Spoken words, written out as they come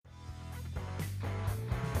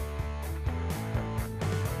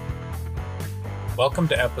Welcome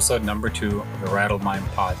to episode number 2 of the Rattled Mind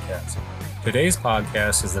podcast. Today's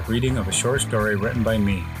podcast is the reading of a short story written by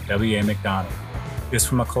me, W.A. McDonald. It is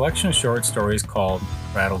from a collection of short stories called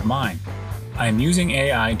Rattled Mind. I am using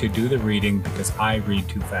AI to do the reading because I read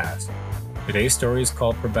too fast. Today's story is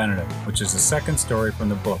called Preventative, which is the second story from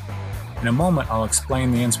the book. In a moment, I'll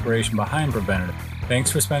explain the inspiration behind Preventative.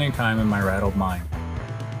 Thanks for spending time in my rattled mind.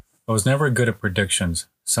 I was never good at predictions.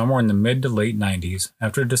 Somewhere in the mid to late 90s,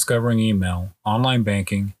 after discovering email, online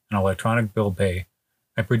banking, and electronic bill pay,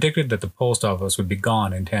 I predicted that the post office would be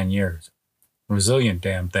gone in 10 years. Resilient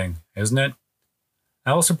damn thing, isn't it?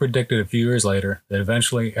 I also predicted a few years later that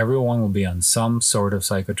eventually everyone will be on some sort of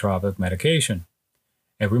psychotropic medication.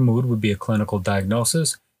 Every mood would be a clinical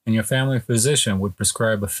diagnosis, and your family physician would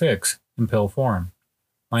prescribe a fix in pill form.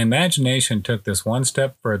 My imagination took this one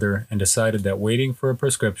step further and decided that waiting for a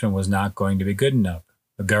prescription was not going to be good enough.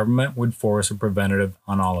 The government would force a preventative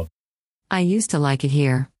on all of it. I used to like it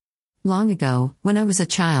here. Long ago, when I was a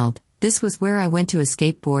child, this was where I went to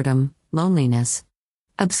escape boredom, loneliness,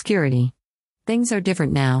 obscurity. Things are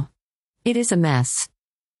different now. It is a mess.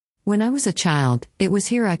 When I was a child, it was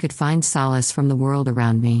here I could find solace from the world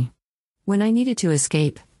around me. When I needed to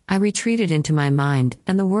escape, I retreated into my mind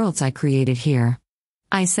and the worlds I created here.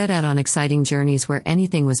 I set out on exciting journeys where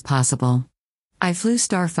anything was possible. I flew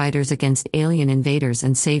starfighters against alien invaders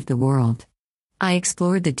and saved the world. I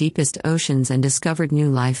explored the deepest oceans and discovered new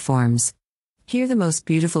life forms. Here the most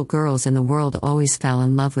beautiful girls in the world always fell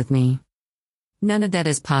in love with me. None of that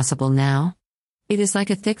is possible now. It is like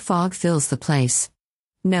a thick fog fills the place.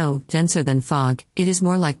 No, denser than fog, it is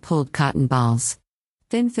more like pulled cotton balls.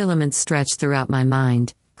 Thin filaments stretch throughout my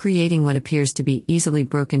mind, creating what appears to be easily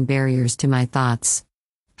broken barriers to my thoughts.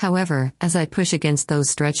 However, as I push against those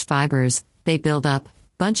stretched fibers, they build up,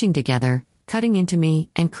 bunching together, cutting into me,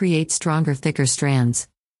 and create stronger, thicker strands.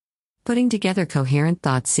 Putting together coherent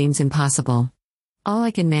thoughts seems impossible. All I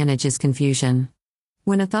can manage is confusion.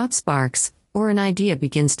 When a thought sparks, or an idea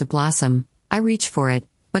begins to blossom, I reach for it,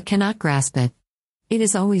 but cannot grasp it. It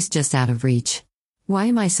is always just out of reach. Why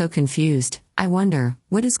am I so confused? I wonder,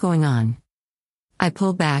 what is going on? I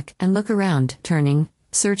pull back and look around, turning,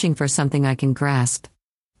 searching for something I can grasp.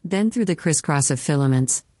 Then through the crisscross of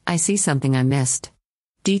filaments, I see something I missed.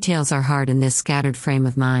 Details are hard in this scattered frame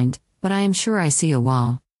of mind, but I am sure I see a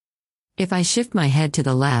wall. If I shift my head to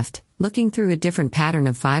the left, looking through a different pattern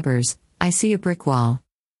of fibers, I see a brick wall.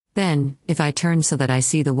 Then, if I turn so that I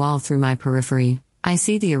see the wall through my periphery, I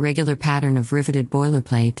see the irregular pattern of riveted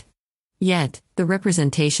boilerplate. Yet, the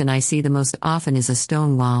representation I see the most often is a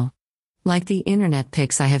stone wall. Like the internet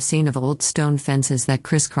pics I have seen of old stone fences that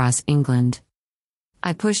crisscross England.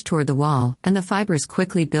 I push toward the wall, and the fibers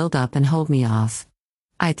quickly build up and hold me off.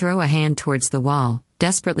 I throw a hand towards the wall,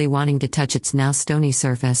 desperately wanting to touch its now stony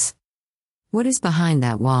surface. What is behind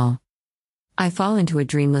that wall? I fall into a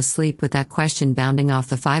dreamless sleep with that question bounding off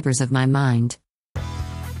the fibers of my mind.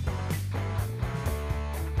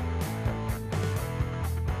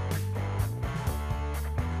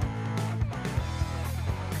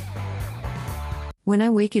 When I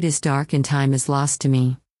wake, it is dark and time is lost to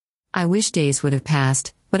me. I wish days would have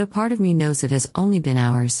passed, but a part of me knows it has only been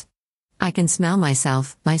hours. I can smell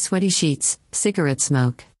myself, my sweaty sheets, cigarette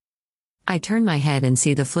smoke. I turn my head and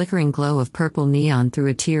see the flickering glow of purple neon through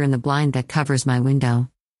a tear in the blind that covers my window.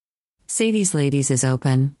 Sadie's Ladies is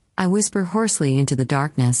open, I whisper hoarsely into the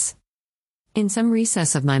darkness. In some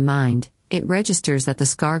recess of my mind, it registers that the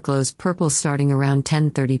scar glows purple starting around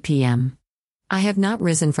 10:30 p.m. I have not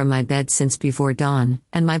risen from my bed since before dawn,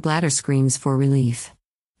 and my bladder screams for relief.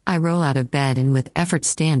 I roll out of bed and with effort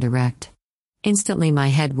stand erect. Instantly my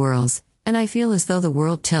head whirls, and I feel as though the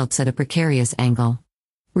world tilts at a precarious angle.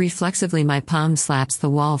 Reflexively my palm slaps the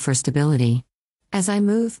wall for stability. As I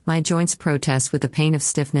move, my joints protest with the pain of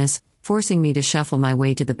stiffness, forcing me to shuffle my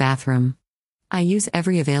way to the bathroom. I use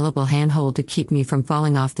every available handhold to keep me from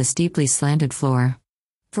falling off the steeply slanted floor.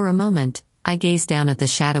 For a moment, I gaze down at the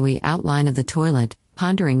shadowy outline of the toilet,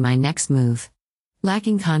 pondering my next move.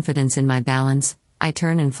 Lacking confidence in my balance, I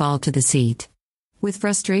turn and fall to the seat. With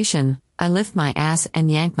frustration, I lift my ass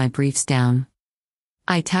and yank my briefs down.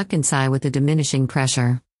 I tuck and sigh with a diminishing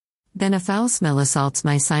pressure. Then a foul smell assaults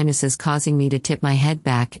my sinuses, causing me to tip my head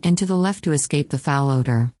back and to the left to escape the foul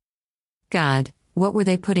odor. God, what were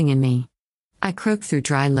they putting in me? I croak through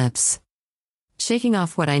dry lips. Shaking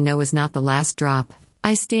off what I know is not the last drop,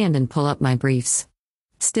 I stand and pull up my briefs.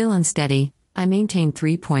 Still unsteady, I maintain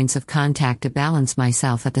 3 points of contact to balance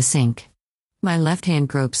myself at the sink. My left hand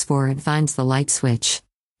gropes for and finds the light switch.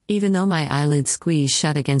 Even though my eyelids squeeze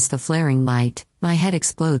shut against the flaring light, my head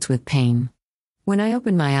explodes with pain. When I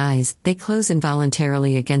open my eyes, they close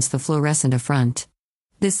involuntarily against the fluorescent front.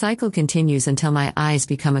 This cycle continues until my eyes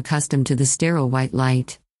become accustomed to the sterile white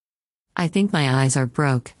light. I think my eyes are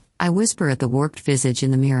broke, I whisper at the warped visage in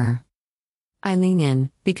the mirror. I lean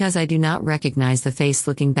in, because I do not recognize the face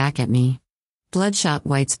looking back at me. Bloodshot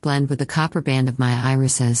whites blend with the copper band of my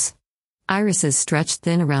irises. Irises stretch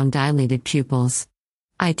thin around dilated pupils.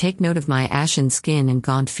 I take note of my ashen skin and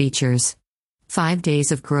gaunt features. 5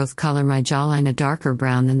 days of growth color my jawline a darker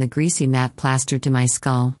brown than the greasy mat plastered to my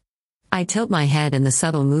skull. I tilt my head and the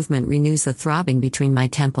subtle movement renews the throbbing between my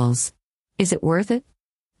temples. Is it worth it?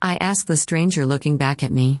 I ask the stranger looking back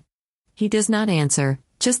at me. He does not answer,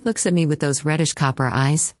 just looks at me with those reddish copper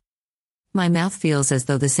eyes. My mouth feels as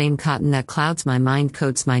though the same cotton that clouds my mind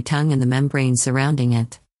coats my tongue and the membrane surrounding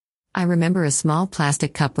it. I remember a small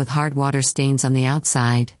plastic cup with hard water stains on the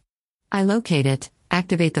outside. I locate it,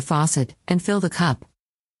 activate the faucet, and fill the cup.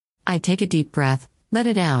 I take a deep breath, let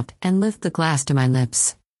it out, and lift the glass to my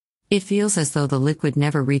lips. It feels as though the liquid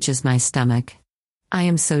never reaches my stomach. I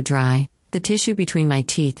am so dry, the tissue between my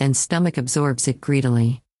teeth and stomach absorbs it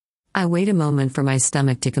greedily. I wait a moment for my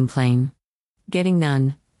stomach to complain. Getting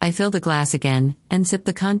none, I fill the glass again, and sip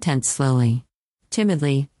the contents slowly.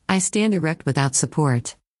 Timidly, I stand erect without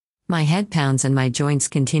support. My head pounds and my joints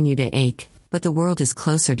continue to ache, but the world is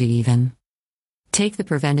closer to even. Take the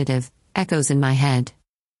preventative, echoes in my head.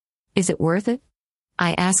 Is it worth it?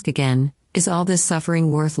 I ask again, is all this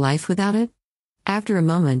suffering worth life without it? After a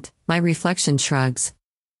moment, my reflection shrugs.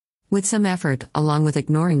 With some effort, along with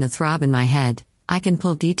ignoring the throb in my head, I can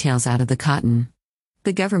pull details out of the cotton.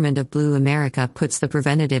 The government of Blue America puts the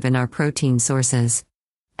preventative in our protein sources.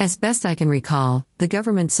 As best I can recall, the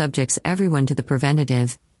government subjects everyone to the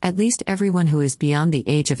preventative, at least everyone who is beyond the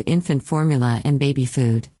age of infant formula and baby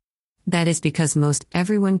food. That is because most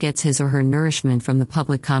everyone gets his or her nourishment from the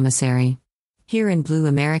public commissary. Here in Blue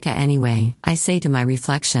America anyway, I say to my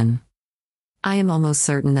reflection. I am almost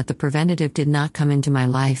certain that the preventative did not come into my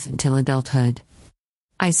life until adulthood.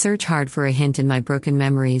 I search hard for a hint in my broken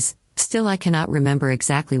memories, still I cannot remember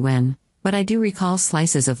exactly when, but I do recall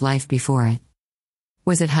slices of life before it.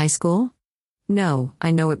 Was it high school? No,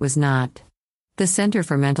 I know it was not. The Center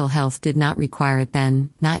for Mental Health did not require it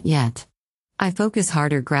then, not yet. I focus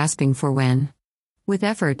harder grasping for when. With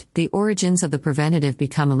effort, the origins of the preventative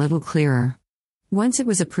become a little clearer. Once it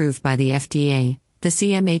was approved by the FDA, the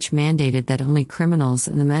CMH mandated that only criminals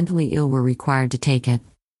and the mentally ill were required to take it.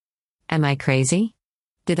 Am I crazy?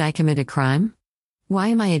 Did I commit a crime? Why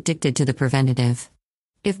am I addicted to the preventative?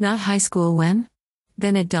 If not high school, when?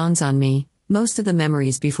 Then it dawns on me, most of the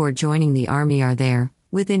memories before joining the army are there,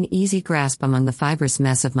 within easy grasp among the fibrous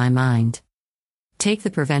mess of my mind. Take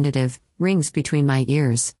the preventative, rings between my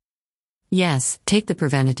ears. Yes, take the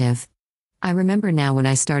preventative. I remember now when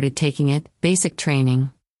I started taking it, basic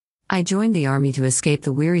training. I joined the army to escape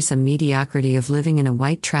the wearisome mediocrity of living in a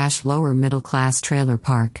white trash lower middle class trailer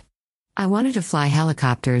park. I wanted to fly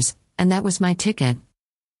helicopters, and that was my ticket.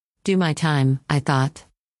 Do my time, I thought.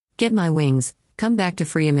 Get my wings, come back to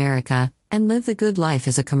free America, and live the good life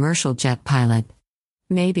as a commercial jet pilot.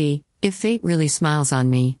 Maybe, if fate really smiles on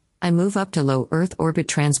me, I move up to low Earth orbit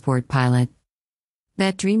transport pilot.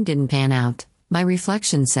 That dream didn't pan out, my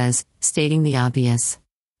reflection says, stating the obvious.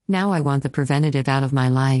 Now I want the preventative out of my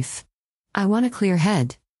life. I want a clear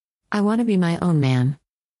head. I want to be my own man.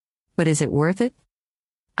 But is it worth it?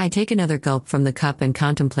 I take another gulp from the cup and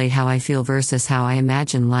contemplate how I feel versus how I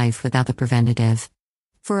imagine life without the preventative.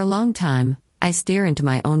 For a long time, I stare into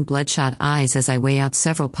my own bloodshot eyes as I weigh out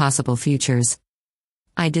several possible futures.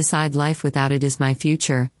 I decide life without it is my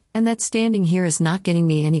future, and that standing here is not getting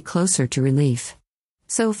me any closer to relief.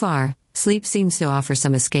 So far, sleep seems to offer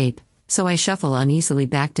some escape, so I shuffle uneasily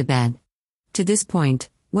back to bed. To this point,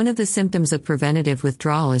 one of the symptoms of preventative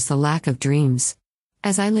withdrawal is the lack of dreams.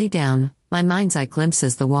 As I lay down, my mind's eye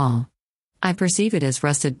glimpses the wall. I perceive it as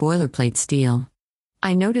rusted boilerplate steel.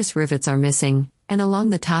 I notice rivets are missing, and along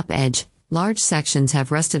the top edge, large sections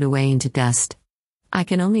have rusted away into dust. I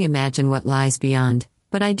can only imagine what lies beyond,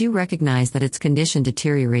 but I do recognize that its condition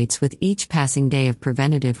deteriorates with each passing day of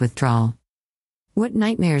preventative withdrawal. What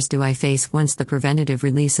nightmares do I face once the preventative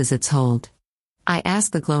releases its hold? I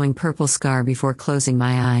ask the glowing purple scar before closing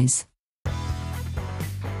my eyes.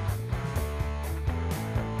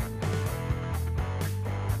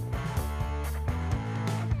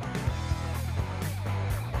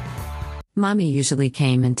 Mommy usually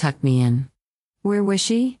came and tucked me in. Where was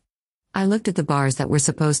she? I looked at the bars that were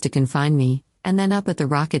supposed to confine me, and then up at the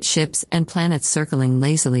rocket ships and planets circling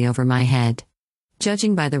lazily over my head.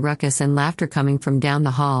 Judging by the ruckus and laughter coming from down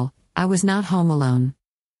the hall, I was not home alone.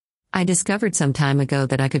 I discovered some time ago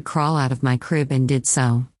that I could crawl out of my crib and did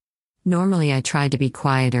so. Normally I tried to be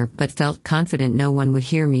quieter but felt confident no one would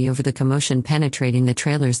hear me over the commotion penetrating the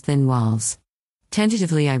trailer's thin walls.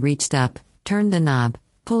 Tentatively I reached up, turned the knob,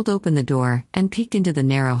 pulled open the door, and peeked into the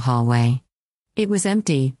narrow hallway. It was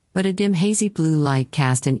empty, but a dim hazy blue light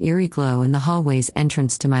cast an eerie glow in the hallway's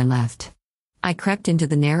entrance to my left. I crept into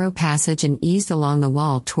the narrow passage and eased along the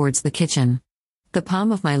wall towards the kitchen. The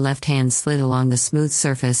palm of my left hand slid along the smooth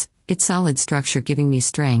surface, its solid structure giving me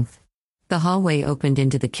strength. The hallway opened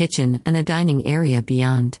into the kitchen and a dining area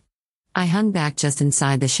beyond. I hung back just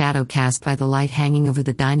inside the shadow cast by the light hanging over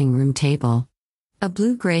the dining room table. A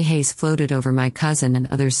blue-gray haze floated over my cousin and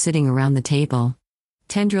others sitting around the table.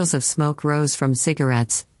 Tendrils of smoke rose from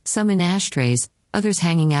cigarettes, some in ashtrays, others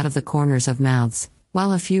hanging out of the corners of mouths,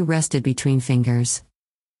 while a few rested between fingers.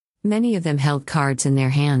 Many of them held cards in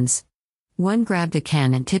their hands. One grabbed a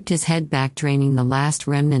can and tipped his head back, draining the last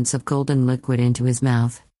remnants of golden liquid into his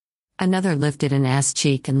mouth. Another lifted an ass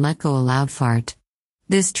cheek and let go a loud fart.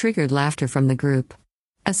 This triggered laughter from the group.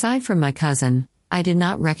 Aside from my cousin, I did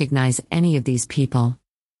not recognize any of these people.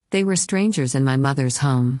 They were strangers in my mother's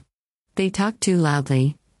home. They talked too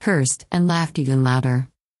loudly, cursed, and laughed even louder.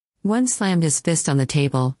 One slammed his fist on the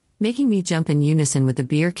table, making me jump in unison with the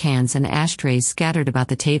beer cans and ashtrays scattered about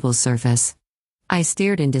the table's surface. I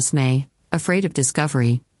stared in dismay, afraid of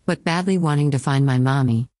discovery, but badly wanting to find my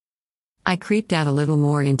mommy. I creeped out a little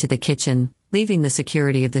more into the kitchen, leaving the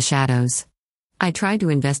security of the shadows. I tried to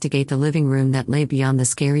investigate the living room that lay beyond the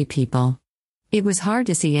scary people. It was hard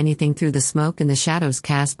to see anything through the smoke and the shadows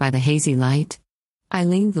cast by the hazy light. I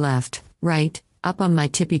leaned left, right, up on my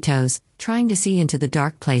tippy toes, trying to see into the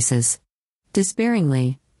dark places.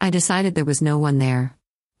 Despairingly, I decided there was no one there.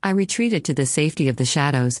 I retreated to the safety of the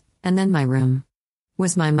shadows, and then my room.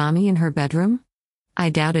 Was my mommy in her bedroom? I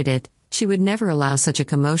doubted it. She would never allow such a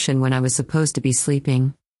commotion when I was supposed to be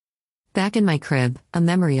sleeping. Back in my crib, a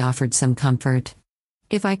memory offered some comfort.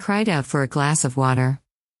 If I cried out for a glass of water,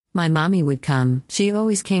 my mommy would come. She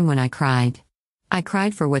always came when I cried. I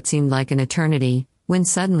cried for what seemed like an eternity, when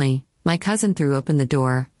suddenly, my cousin threw open the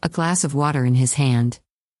door, a glass of water in his hand.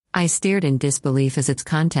 I stared in disbelief as its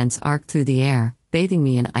contents arced through the air, bathing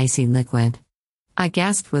me in icy liquid. I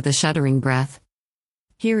gasped with a shuddering breath.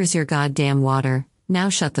 "Here is your goddamn water. Now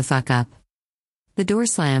shut the fuck up." The door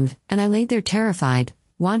slammed, and I laid there terrified,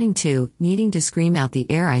 needing to scream out the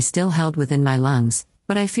air I still held within my lungs,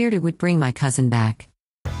 but I feared it would bring my cousin back.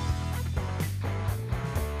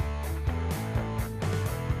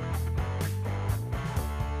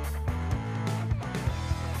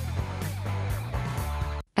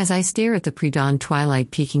 As I stare at the pre-dawn twilight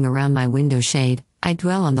peeking around my window shade, I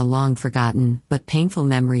dwell on the long-forgotten, but painful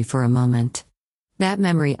memory for a moment. That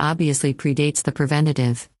memory obviously predates the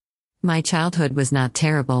preventative. My childhood was not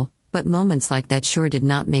terrible, but moments like that sure did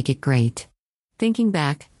not make it great. Thinking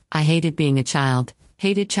back, I hated being a child,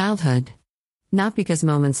 hated childhood. Not because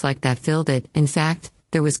moments like that filled it, in fact,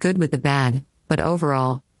 there was good with the bad, but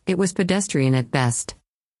overall, it was pedestrian at best.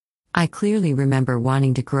 I clearly remember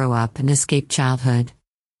wanting to grow up and escape childhood.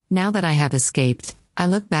 Now that I have escaped, I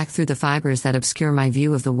look back through the fibers that obscure my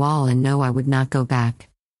view of the wall and know I would not go back.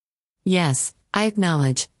 Yes, I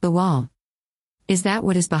acknowledge, the wall. Is that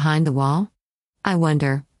what is behind the wall? I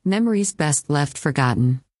wonder, memories best left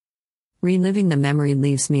forgotten. Reliving the memory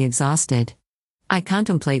leaves me exhausted. I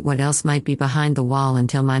contemplate what else might be behind the wall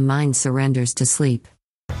until my mind surrenders to sleep.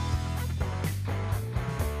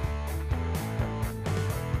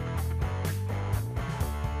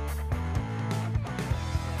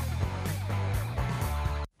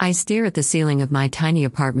 I stare at the ceiling of my tiny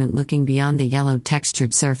apartment, looking beyond the yellow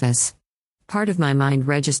textured surface. Part of my mind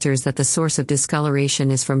registers that the source of discoloration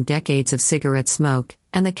is from decades of cigarette smoke,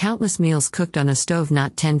 and the countless meals cooked on a stove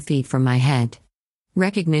not 10 feet from my head.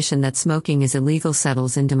 Recognition that smoking is illegal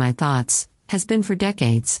settles into my thoughts, has been for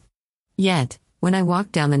decades. Yet, when I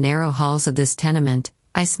walk down the narrow halls of this tenement,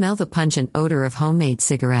 I smell the pungent odor of homemade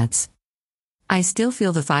cigarettes. I still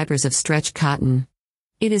feel the fibers of stretched cotton.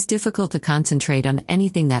 It is difficult to concentrate on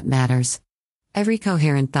anything that matters. Every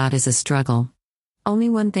coherent thought is a struggle.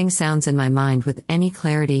 Only one thing sounds in my mind with any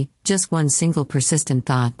clarity, just one single persistent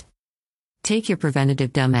thought. Take your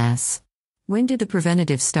preventative, dumbass. When did the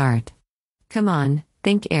preventative start? Come on,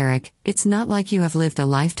 think, Eric, it's not like you have lived a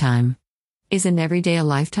lifetime. Isn't every day a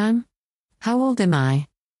lifetime? How old am I?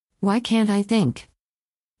 Why can't I think?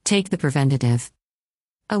 Take the preventative.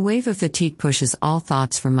 A wave of fatigue pushes all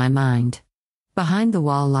thoughts from my mind. Behind the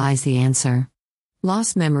wall lies the answer.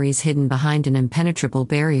 Lost memories hidden behind an impenetrable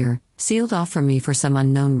barrier, sealed off from me for some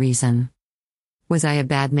unknown reason. Was I a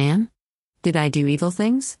bad man? Did I do evil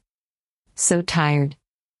things? So tired.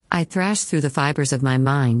 I thrash through the fibers of my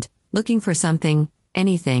mind, looking for something,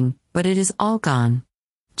 anything, but it is all gone.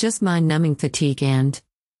 Just mind-numbing fatigue and...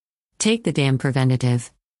 Take the damn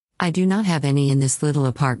preventative. I do not have any in this little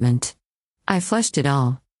apartment. I flushed it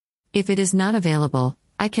all. If it is not available,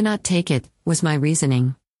 I cannot take it, was my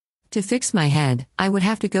reasoning. To fix my head, I would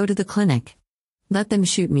have to go to the clinic. Let them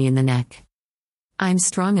shoot me in the neck. I'm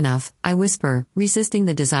strong enough, I whisper, resisting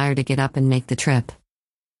the desire to get up and make the trip.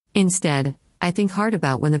 Instead, I think hard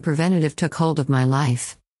about when the preventative took hold of my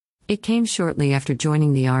life. It came shortly after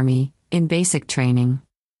joining the Army, in basic training.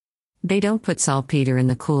 They don't put saltpeter in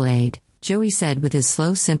the Kool-Aid, Joey said with his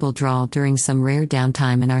slow simple drawl during some rare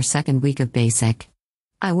downtime in our second week of basic.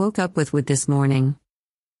 I woke up with wood this morning.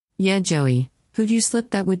 Yeah Joey, who'd you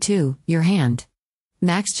slip that wood to, your hand?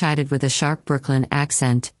 Max chided with a sharp Brooklyn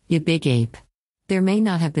accent, you big ape. There may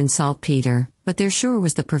not have been saltpeter, but there sure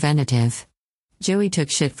was the preventative. Joey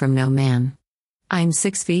took shit from no man. I'm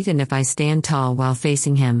 6 feet and if I stand tall while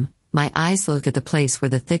facing him, my eyes look at the place where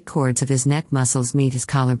the thick cords of his neck muscles meet his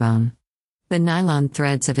collarbone. The nylon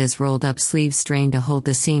threads of his rolled-up sleeves strained to hold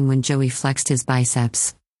the seam when Joey flexed his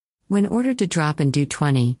biceps. When ordered to drop and do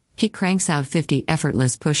 20, he cranks out 50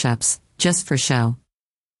 effortless push-ups, just for show.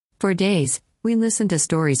 For days, we listened to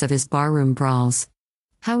stories of his barroom brawls.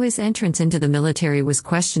 How his entrance into the military was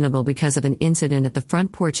questionable because of an incident at the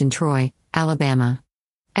front porch in Troy, Alabama.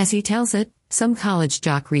 As he tells it, some college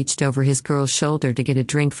jock reached over his girl's shoulder to get a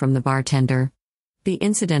drink from the bartender. The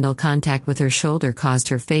incidental contact with her shoulder caused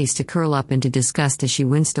her face to curl up into disgust as she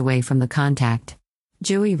winced away from the contact.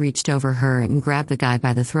 Joey reached over her and grabbed the guy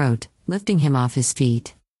by the throat, lifting him off his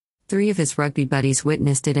feet. 3 of his rugby buddies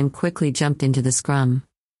witnessed it and quickly jumped into the scrum.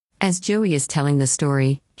 As Joey is telling the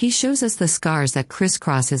story, he shows us the scars that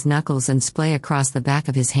crisscross his knuckles and splay across the back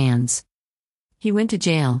of his hands. He went to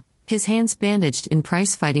jail, his hands bandaged in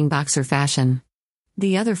prize-fighting boxer fashion.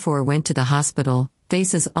 The other 4 went to the hospital,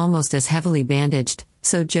 faces almost as heavily bandaged,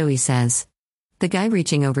 so Joey says. The guy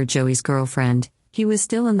reaching over Joey's girlfriend, he was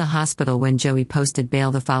still in the hospital when Joey posted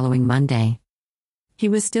bail the following Monday. He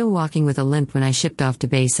was still walking with a limp when I shipped off to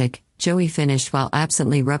basic, Joey finished while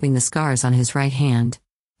absently rubbing the scars on his right hand.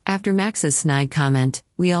 After Max's snide comment,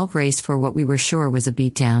 we all braced for what we were sure was a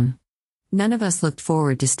beatdown. None of us looked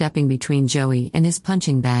forward to stepping between Joey and his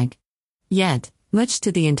punching bag. Yet, much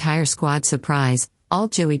to the entire squad's surprise, all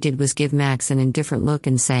Joey did was give Max an indifferent look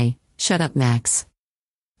and say, "Shut up, Max."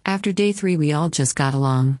 After day 3 we all just got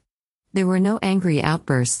along. There were no angry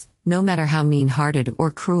outbursts, no matter how mean-hearted or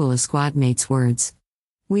cruel a squad mate's words.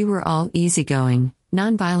 We were all easygoing,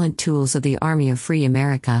 non-violent tools of the Army of Free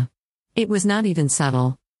America. It was not even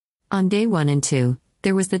subtle. On day 1 and 2,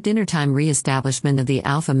 there was the dinnertime re-establishment of the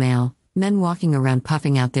alpha male, men walking around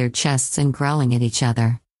puffing out their chests and growling at each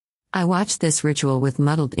other. I watched this ritual with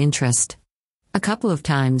muddled interest. A couple of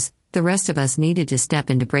times, the rest of us needed to step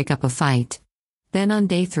in to break up a fight. Then on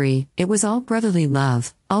day 3, it was all brotherly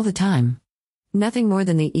love, all the time. Nothing more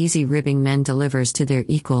than the easy ribbing men delivers to their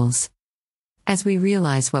equals. As we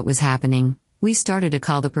realized what was happening, we started to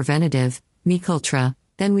call the preventative, Meek Ultra,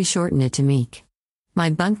 then we shortened it to Meek. My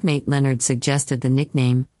bunkmate Leonard suggested the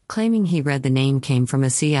nickname, claiming he read the name came from a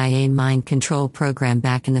CIA mind control program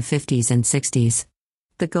back in the 50s and 60s.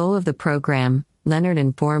 The goal of the program, Leonard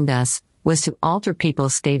informed us, was to alter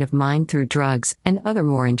people's state of mind through drugs and other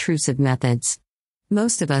more intrusive methods.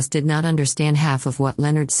 Most of us did not understand half of what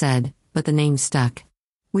Leonard said, but the name stuck.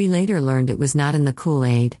 We later learned it was not in the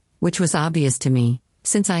Kool-Aid, which was obvious to me,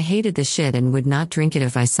 since I hated the shit and would not drink it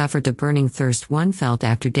if I suffered the burning thirst one felt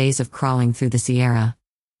after days of crawling through the Sierra.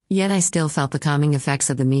 Yet I still felt the calming effects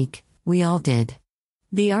of the Meek, we all did.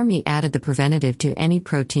 The Army added the preventative to any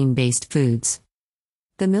protein-based foods.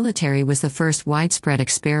 The military was the first widespread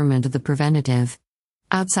experiment of the preventative.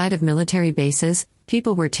 Outside of military bases,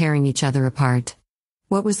 people were tearing each other apart.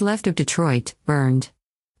 What was left of Detroit, burned.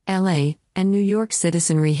 LA, and New York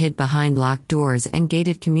citizenry hid behind locked doors and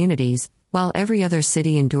gated communities, while every other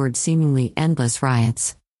city endured seemingly endless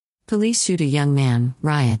riots. Police shoot a young man,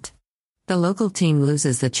 riot. The local team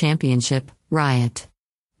loses the championship, riot.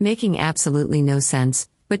 Making absolutely no sense,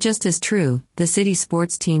 but just as true, the city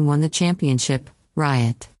sports team won the championship,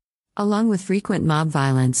 riot. Along with frequent mob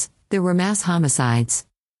violence, there were mass homicides.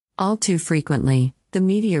 All too frequently, the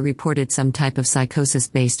media reported some type of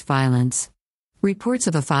psychosis-based violence. Reports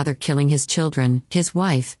of a father killing his children, his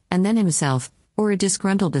wife, and then himself, or a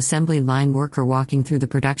disgruntled assembly line worker walking through the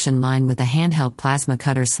production line with a handheld plasma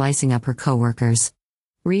cutter slicing up her coworkers.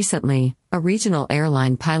 Recently, a regional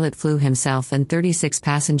airline pilot flew himself and 36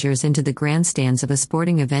 passengers into the grandstands of a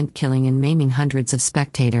sporting event, killing and maiming hundreds of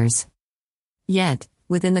spectators. Yet,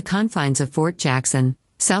 within the confines of Fort Jackson,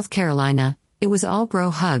 South Carolina, It was all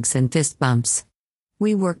bro hugs and fist bumps.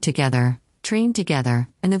 We worked together, trained together,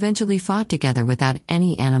 and eventually fought together without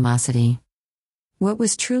any animosity. What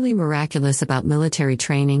was truly miraculous about military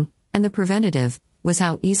training, and the preventative, was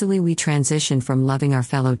how easily we transitioned from loving our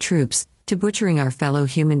fellow troops to butchering our fellow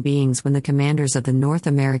human beings when the commanders of the North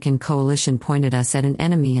American coalition pointed us at an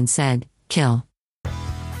enemy and said, "Kill."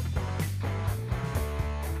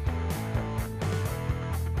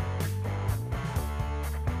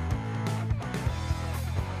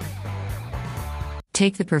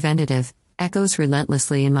 Take the preventative, echoes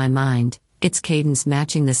relentlessly in my mind, its cadence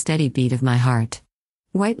matching the steady beat of my heart.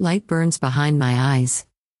 White light burns behind my eyes.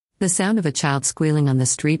 The sound of a child squealing on the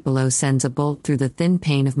street below sends a bolt through the thin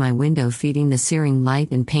pane of my window, feeding the searing light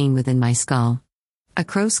and pain within my skull. A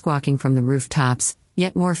crow squawking from the rooftops,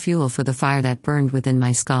 yet more fuel for the fire that burned within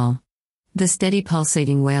my skull. The steady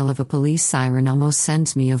pulsating wail of a police siren almost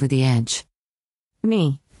sends me over the edge.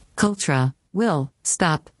 Me, Kultra, will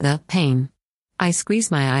stop the pain. I squeeze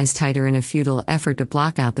my eyes tighter in a futile effort to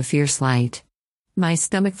block out the fierce light. My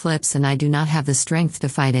stomach flips and I do not have the strength to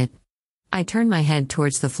fight it. I turn my head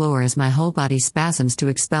towards the floor as my whole body spasms to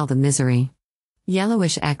expel the misery.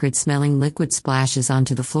 Yellowish acrid smelling liquid splashes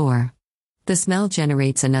onto the floor. The smell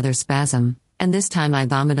generates another spasm, and this time I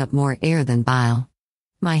vomit up more air than bile.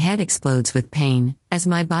 My head explodes with pain, as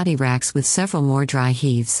my body racks with several more dry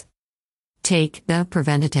heaves. Take the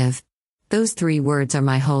preventative. Those 3 words are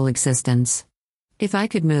my whole existence. If I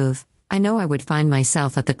could move, I know I would find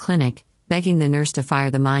myself at the clinic, begging the nurse to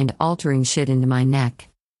fire the mind-altering shit into my neck.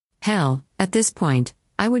 Hell, at this point,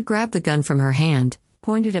 I would grab the gun from her hand,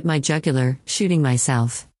 point it at my jugular, shooting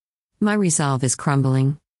myself. My resolve is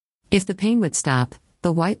crumbling. If the pain would stop,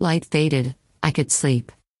 the white light faded, I could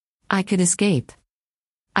sleep. I could escape.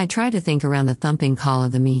 I try to think around the thumping call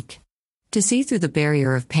of the meek. To see through the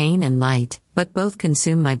barrier of pain and light, but both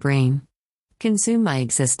consume my brain. Consume my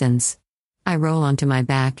existence. I roll onto my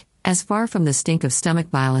back, as far from the stink of stomach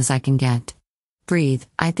bile as I can get. Breathe,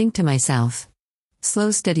 I think to myself. Slow,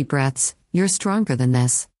 steady breaths, you're stronger than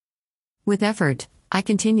this. With effort, I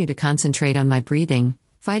continue to concentrate on my breathing,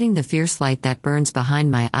 fighting the fierce light that burns behind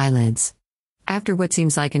my eyelids. After what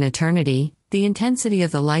seems like an eternity, the intensity of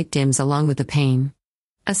the light dims along with the pain.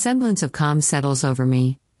 A semblance of calm settles over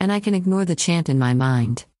me, and I can ignore the chant in my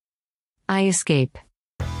mind. I escape.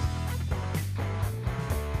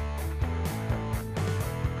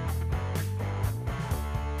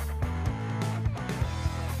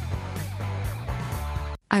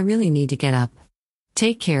 I really need to get up.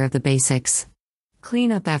 Take care of the basics.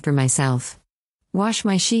 Clean up after myself. Wash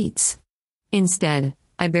my sheets. Instead,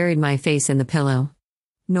 I buried my face in the pillow.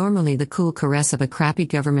 Normally, the cool caress of a crappy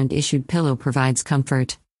government-issued pillow provides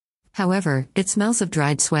comfort. However, it smells of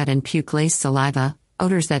dried sweat and puke-laced saliva,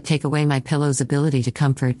 odors that take away my pillow's ability to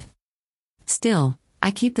comfort. Still,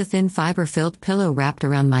 I keep the thin fiber-filled pillow wrapped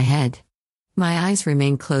around my head. My eyes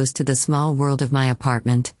remain closed to the small world of my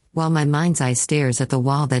apartment, while my mind's eye stares at the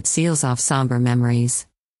wall that seals off somber memories.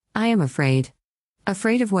 I am afraid.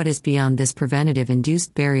 Afraid of what is beyond this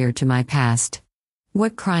preventative-induced barrier to my past.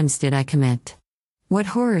 What crimes did I commit? What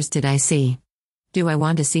horrors did I see? Do I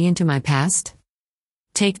want to see into my past?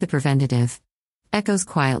 Take the preventative. Echoes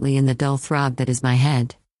quietly in the dull throb that is my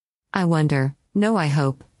head. I wonder, no I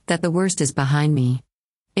hope, that the worst is behind me.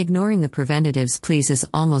 Ignoring the preventative's pleas is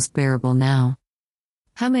almost bearable now.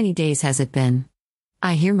 How many days has it been?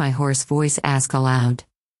 I hear my hoarse voice ask aloud.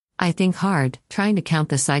 I think hard, trying to count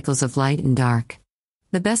the cycles of light and dark.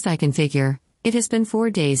 The best I can figure, it has been 4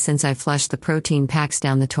 days since I flushed the protein packs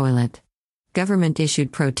down the toilet.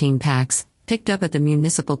 Government-issued protein packs, picked up at the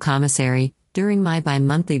municipal commissary, during my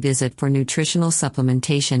bi-monthly visit for nutritional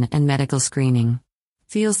supplementation and medical screening.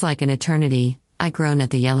 Feels like an eternity, I groan at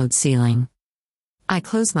the yellowed ceiling. I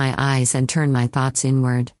close my eyes and turn my thoughts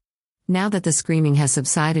inward. Now that the screaming has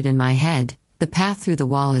subsided in my head, the path through the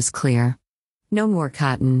wall is clear. No more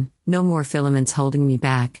cotton, no more filaments holding me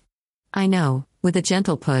back. I know, with a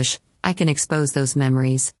gentle push, I can expose those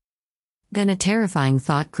memories. Then a terrifying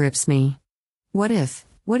thought grips me. What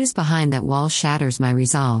is behind that wall shatters my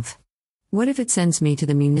resolve? What if it sends me to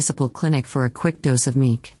the municipal clinic for a quick dose of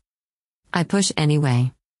meek? I push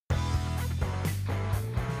anyway.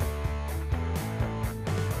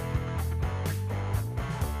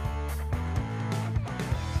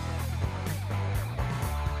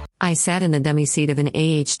 I sat in the dummy seat of an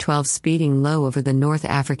AH-12 speeding low over the North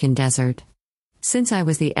African desert. Since I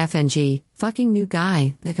was the FNG, fucking new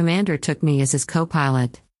guy, the commander took me as his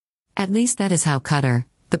co-pilot. At least that is how Cutter,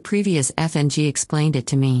 the previous FNG, explained it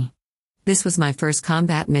to me. This was my first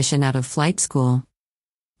combat mission out of flight school.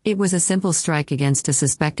 It was a simple strike against a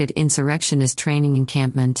suspected insurrectionist training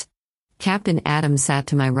encampment. Captain Adams sat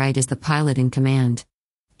to my right as the pilot in command.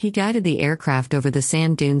 He guided the aircraft over the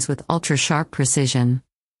sand dunes with ultra-sharp precision.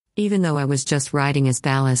 Even though I was just riding as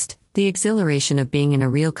ballast, the exhilaration of being in a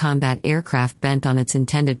real combat aircraft bent on its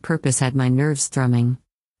intended purpose had my nerves thrumming.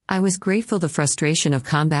 I was grateful the frustration of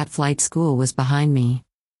combat flight school was behind me.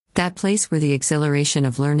 That place where the exhilaration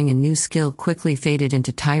of learning a new skill quickly faded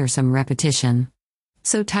into tiresome repetition.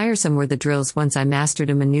 So tiresome were the drills once I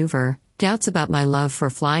mastered a maneuver, doubts about my love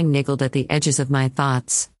for flying niggled at the edges of my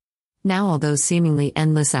thoughts. Now all those seemingly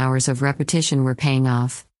endless hours of repetition were paying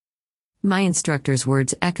off. My instructor's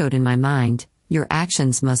words echoed in my mind, your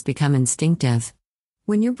actions must become instinctive.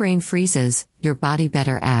 When your brain freezes, your body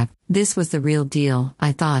better act. This was the real deal,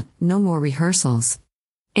 I thought, no more rehearsals.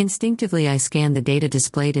 Instinctively I scanned the data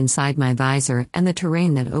displayed inside my visor and the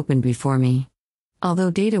terrain that opened before me.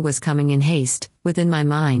 Although data was coming in haste, within my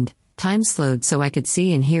mind, time slowed so I could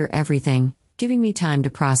see and hear everything, giving me time to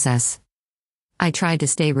process. I tried to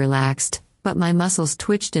stay relaxed, but my muscles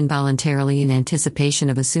twitched involuntarily in anticipation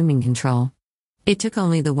of assuming control. It took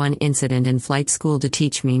only the one incident in flight school to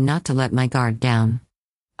teach me not to let my guard down.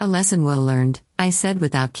 A lesson well learned, I said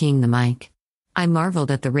without keying the mic. I marveled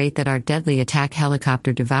at the rate that our deadly attack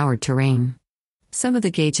helicopter devoured terrain. Some of the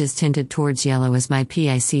gauges tinted towards yellow as my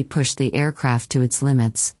PIC pushed the aircraft to its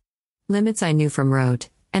limits. Limits I knew from rote,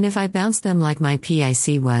 and if I bounced them like my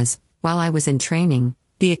PIC was, while I was in training,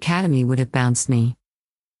 the academy would have bounced me.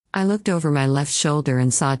 I looked over my left shoulder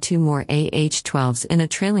and saw two more AH-12s in a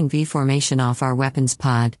trailing V formation off our weapons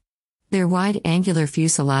pod. Their wide angular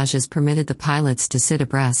fuselages permitted the pilots to sit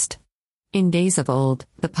abreast. In days of old,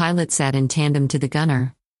 the pilot sat in tandem to the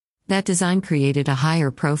gunner. That design created a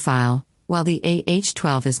higher profile, while the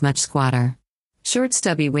AH-12 is much squatter. Short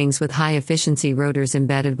stubby wings with high-efficiency rotors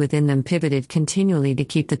embedded within them pivoted continually to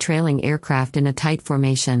keep the trailing aircraft in a tight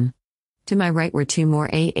formation. To my right were two more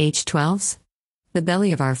AH-12s. The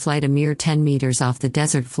belly of our flight a mere 10 meters off the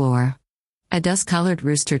desert floor. A dust-colored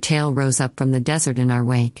rooster tail rose up from the desert in our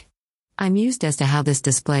wake. I mused as to how this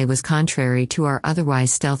display was contrary to our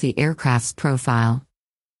otherwise stealthy aircraft's profile.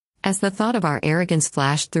 As the thought of our arrogance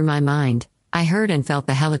flashed through my mind, I heard and felt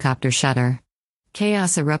the helicopter shudder.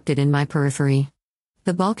 Chaos erupted in my periphery.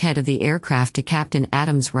 The bulkhead of the aircraft to Captain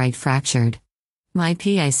Adams' right fractured. My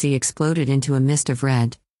PIC exploded into a mist of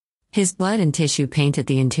red. His blood and tissue painted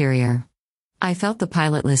the interior. I felt the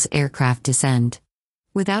pilotless aircraft descend.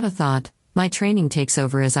 Without a thought, my training takes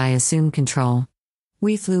over as I assume control.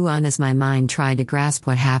 We flew on as my mind tried to grasp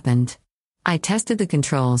what happened. I tested the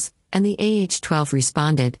controls, and the AH-12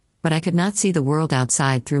 responded, but I could not see the world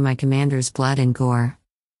outside through my commander's blood and gore.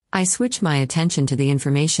 I switched my attention to the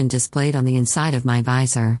information displayed on the inside of my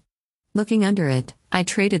visor. Looking under it, I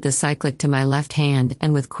traded the cyclic to my left hand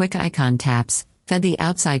and with quick icon taps, fed the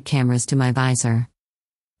outside cameras to my visor.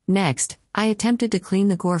 Next, I attempted to clean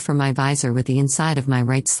the gore from my visor with the inside of my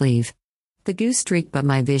right sleeve. The goo streaked but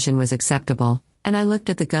my vision was acceptable, and I looked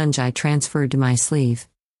at the gunge I transferred to my sleeve.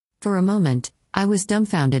 For a moment, I was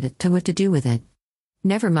dumbfounded to what to do with it.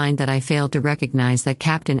 Never mind that I failed to recognize that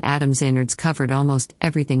Captain Adams' innards covered almost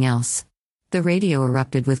everything else. The radio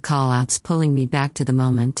erupted with call-outs pulling me back to the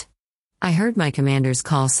moment. I heard my commander's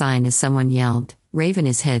call sign as someone yelled, "Raven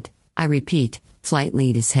is hit." I repeat, "Flight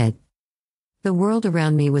lead is hit." The world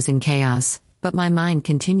around me was in chaos, but my mind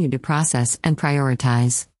continued to process and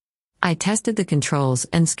prioritize. I tested the controls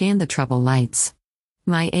and scanned the trouble lights.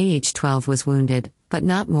 My AH-12 was wounded, but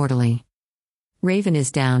not mortally. "Raven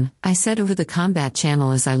is down," I said over the combat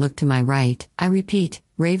channel as I looked to my right. I repeat,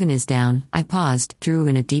 "Raven is down." I paused, drew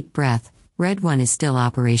in a deep breath. "Red 1 is still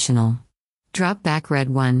operational." "Drop back Red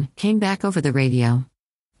 1, came back over the radio.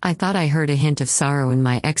 I thought I heard a hint of sorrow in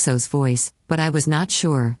my XO's voice, but I was not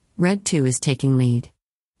sure. "Red 2 is taking lead."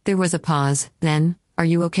 There was a pause, then, "Are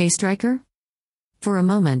you okay, Stryker?" For a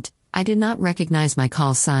moment, I did not recognize my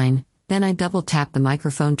call sign, then I double-tapped the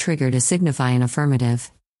microphone trigger to signify an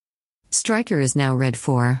affirmative. "Stryker is now Red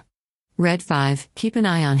 4. Red 5, keep an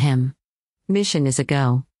eye on him. Mission is a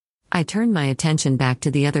go." I turned my attention back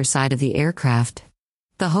to the other side of the aircraft.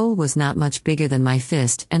 The hole was not much bigger than my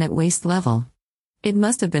fist and at waist level. It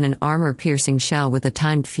must have been an armor-piercing shell with a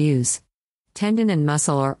timed fuse. Tendon and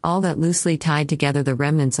muscle are all that loosely tied together the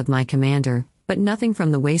remnants of my commander, but nothing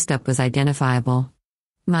from the waist up was identifiable.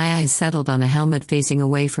 My eyes settled on a helmet facing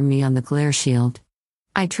away from me on the glare shield.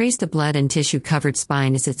 I traced a blood and tissue-covered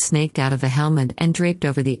spine as it snaked out of the helmet and draped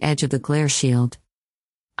over the edge of the glare shield.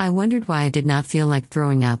 I wondered why I did not feel like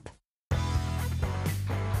throwing up.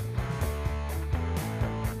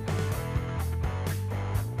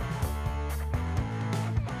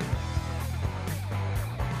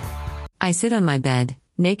 I sit on my bed,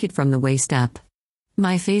 naked from the waist up.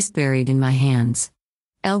 My face buried in my hands.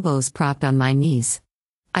 Elbows propped on my knees.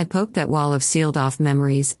 I poked that wall of sealed-off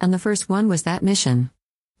memories, and the first one was that mission.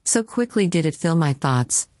 So quickly did it fill my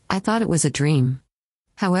thoughts, I thought it was a dream.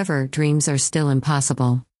 However, dreams are still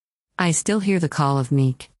impossible. I still hear the call of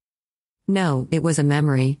Meek. No, it was a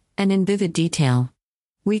memory, and in vivid detail.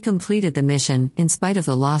 We completed the mission, in spite of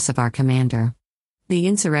the loss of our commander. The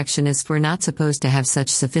insurrectionists were not supposed to have such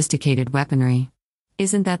sophisticated weaponry.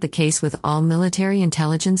 Isn't that the case with all military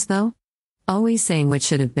intelligence, though? Always saying what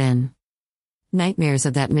should have been. Nightmares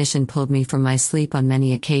of that mission pulled me from my sleep on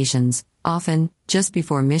many occasions, often, just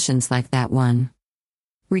before missions like that one.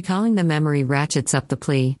 Recalling the memory ratchets up the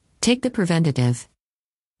plea, take the preventative.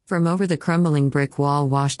 From over the crumbling brick wall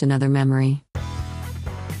washed another memory.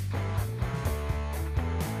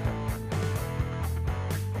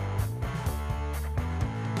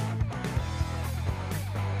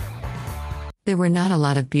 There were not a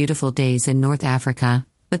lot of beautiful days in North Africa,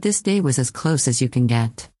 but this day was as close as you can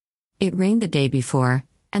get. It rained the day before,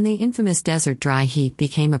 and the infamous desert dry heat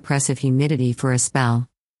became oppressive humidity for a spell.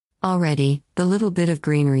 Already, the little bit of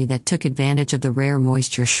greenery that took advantage of the rare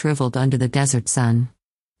moisture shriveled under the desert sun.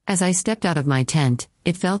 As I stepped out of my tent,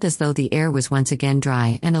 it felt as though the air was once again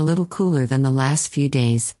dry and a little cooler than the last few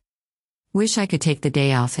days. Wish I could take the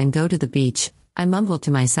day off and go to the beach, I mumbled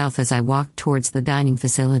to myself as I walked towards the dining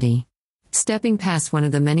facility. Stepping past one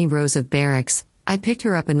of the many rows of barracks, I picked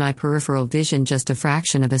her up in my peripheral vision just a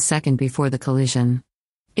fraction of a second before the collision.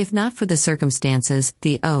 If not for the circumstances,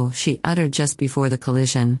 the "oh" she uttered just before the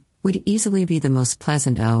collision would easily be the most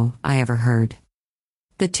pleasant "oh" I ever heard.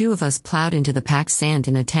 The two of us plowed into the packed sand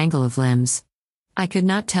in a tangle of limbs. I could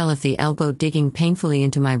not tell if the elbow digging painfully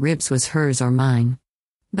into my ribs was hers or mine.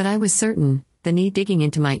 But I was certain, the knee digging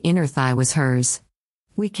into my inner thigh was hers.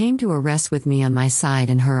 We came to a rest with me on my side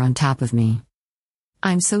and her on top of me.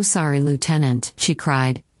 "I'm so sorry, Lieutenant," she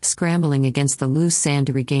cried, scrambling against the loose sand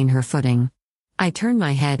to regain her footing. I turned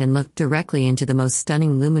my head and looked directly into the most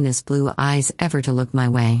stunning luminous blue eyes ever to look my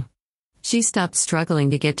way. She stopped struggling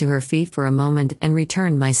to get to her feet for a moment and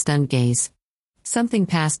returned my stunned gaze. Something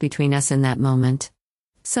passed between us in that moment.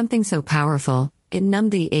 Something so powerful, it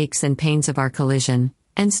numbed the aches and pains of our collision,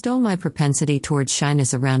 and stole my propensity towards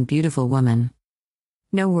shyness around beautiful women.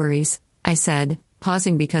 "No worries," I said,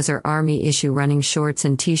 pausing because her army-issue running shorts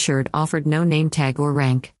and t-shirt offered no name tag or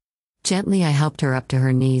rank. Gently I helped her up to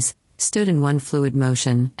her knees, stood in one fluid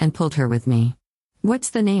motion, and pulled her with me. "What's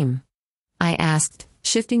the name?" I asked,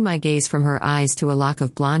 shifting my gaze from her eyes to a lock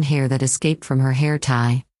of blonde hair that escaped from her hair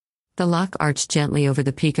tie. The lock arched gently over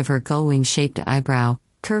the peak of her gullwing-shaped eyebrow,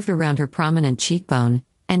 curved around her prominent cheekbone,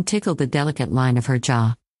 and tickled the delicate line of her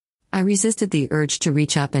jaw. I resisted the urge to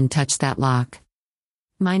reach up and touch that lock.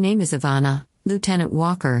 "My name is Ivana, Lieutenant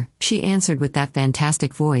Walker," she answered with that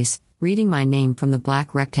fantastic voice, reading my name from the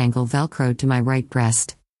black rectangle velcroed to my right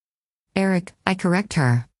breast. "Eric," I correct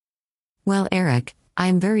her. "Well, Eric, I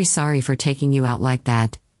am very sorry for taking you out like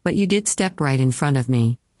that, but you did step right in front of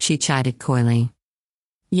me," she chided coyly.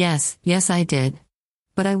 Yes, I did.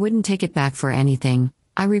 But I wouldn't take it back for anything,"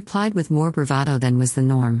 I replied with more bravado than was the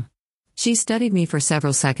norm. She studied me for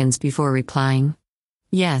several seconds before replying.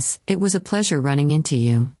 "Yes, it was a pleasure running into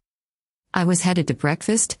you. I was headed to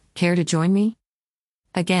breakfast, care to join me?"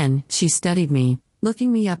 Again, she studied me,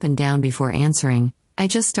 looking me up and down before answering. "I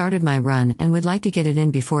just started my run and would like to get it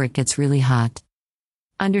in before it gets really hot."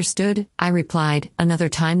 "Understood," I replied. "Another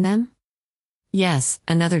time then?" "Yes,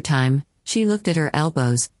 another time." She looked at her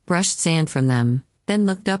elbows, brushed sand from them, then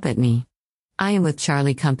looked up at me. "I am with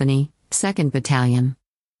Charlie Company, 2nd Battalion.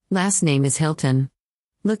 Last name is Hilton.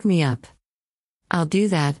 Look me up." "I'll do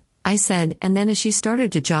that," I said, and then as she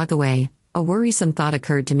started to jog away, a worrisome thought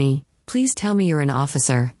occurred to me. "Please tell me you're an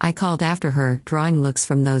officer," I called after her, drawing looks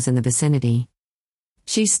from those in the vicinity.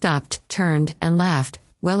 She stopped, turned, and laughed.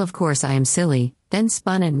 "Well, of course I am silly," then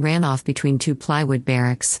spun and ran off between two plywood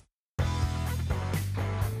barracks.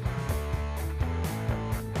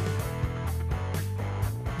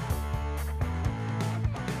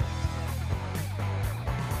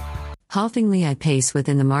 Haltingly I pace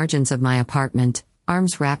within the margins of my apartment,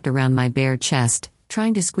 arms wrapped around my bare chest,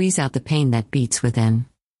 trying to squeeze out the pain that beats within.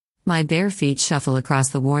 My bare feet shuffle across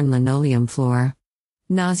the worn linoleum floor.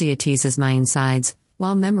 Nausea teases my insides,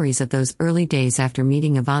 while memories of those early days after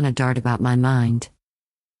meeting Ivana dart about my mind.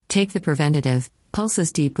 Take the preventative,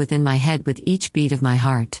 pulses deep within my head with each beat of my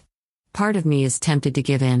heart. Part of me is tempted to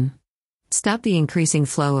give in. Stop the increasing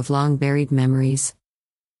flow of long-buried memories.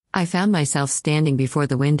 I found myself standing before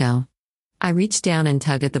the window. I reach down and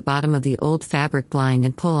tug at the bottom of the old fabric blind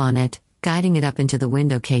and pull on it, guiding it up into the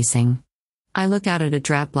window casing. I look out at a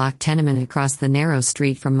drab block tenement across the narrow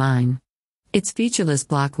street from mine. Its featureless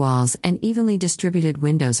block walls and evenly distributed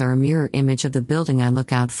windows are a mirror image of the building I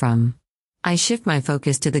look out from. I shift my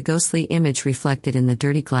focus to the ghostly image reflected in the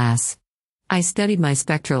dirty glass. I studied my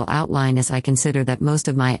spectral outline as I consider that most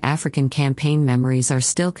of my African campaign memories are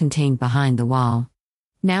still contained behind the wall.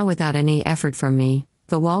 Now, without any effort from me,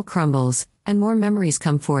 the wall crumbles, and more memories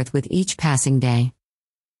come forth with each passing day.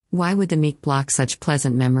 Why would the meek block such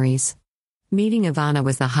pleasant memories? Meeting Ivana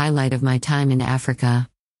was the highlight of my time in Africa.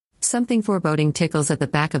 Something foreboding tickles at the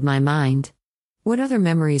back of my mind. What other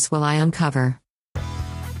memories will I uncover?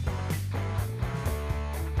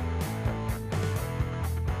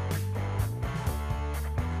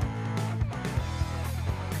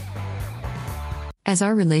 As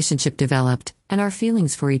our relationship developed, and our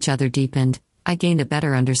feelings for each other deepened, I gained a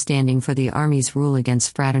better understanding for the Army's rule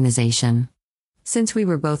against fraternization. Since we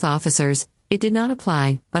were both officers, it did not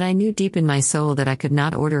apply, but I knew deep in my soul that I could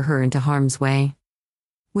not order her into harm's way.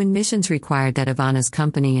 When missions required that Ivana's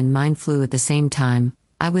company and mine flew at the same time,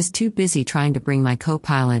 I was too busy trying to bring my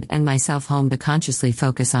co-pilot and myself home to consciously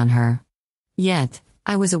focus on her. Yet,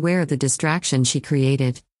 I was aware of the distraction she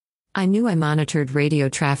created. I knew I monitored radio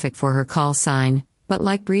traffic for her call sign, but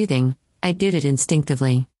like breathing, I did it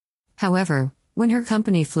instinctively. However, when her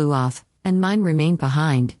company flew off, and mine remained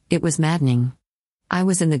behind, it was maddening. I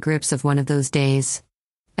was in the grips of one of those days.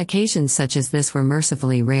 Occasions such as this were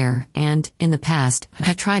mercifully rare, and, in the past,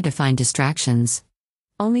 I tried to find distractions.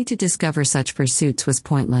 Only to discover such pursuits was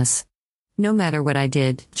pointless. No matter what I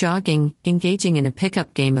did, jogging, engaging in a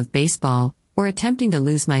pickup game of baseball, or attempting to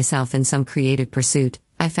lose myself in some creative pursuit,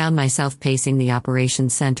 I found myself pacing the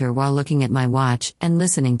operations center while looking at my watch and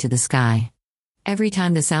listening to the sky. Every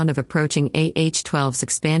time the sound of approaching AH-12s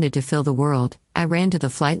expanded to fill the world, I ran to the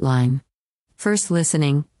flight line. First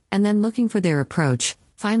listening, and then looking for their approach,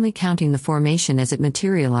 finally counting the formation as it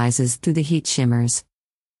materializes through the heat shimmers.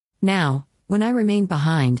 Now, when I remained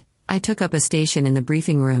behind, I took up a station in the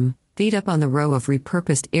briefing room, feet up on the row of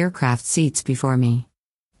repurposed aircraft seats before me.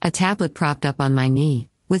 A tablet propped up on my knee,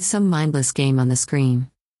 with some mindless game on the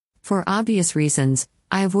screen. For obvious reasons,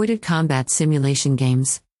 I avoided combat simulation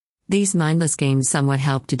games. These mindless games somewhat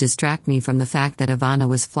helped to distract me from the fact that Ivana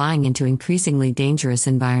was flying into increasingly dangerous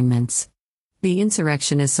environments. The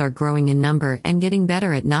insurrectionists are growing in number and getting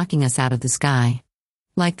better at knocking us out of the sky.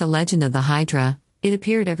 Like the legend of the Hydra, it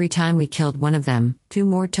appeared every time we killed one of them, two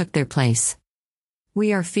more took their place.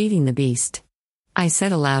 We are feeding the beast. I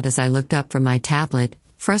said aloud as I looked up from my tablet,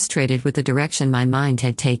 frustrated with the direction my mind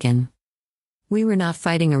had taken. We were not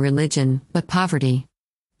fighting a religion, but poverty.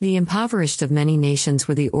 The impoverished of many nations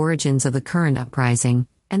were the origins of the current uprising,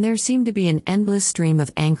 and there seemed to be an endless stream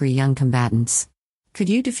of angry young combatants. Could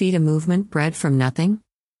you defeat a movement bred from nothing?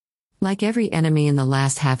 Like every enemy in the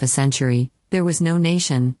last half a century, there was no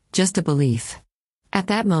nation, just a belief. At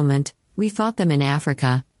that moment, we fought them in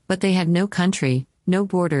Africa, but they had no country, no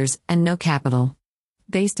borders, and no capital.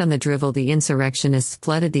 Based on the drivel the insurrectionists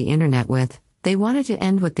flooded the internet with, they wanted to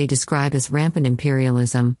end what they describe as rampant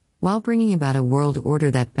imperialism, while bringing about a world order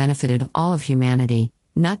that benefited all of humanity,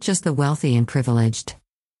 not just the wealthy and privileged.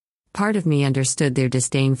 Part of me understood their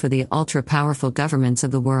disdain for the ultra-powerful governments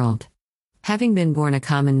of the world. Having been born a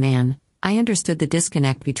common man, I understood the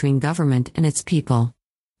disconnect between government and its people.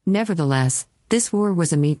 Nevertheless, this war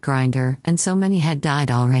was a meat grinder, and so many had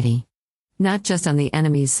died already. Not just on the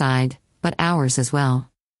enemy's side, but ours as well.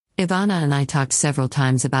 Ivana and I talked several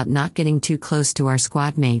times about not getting too close to our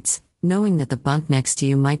squad mates, knowing that the bunk next to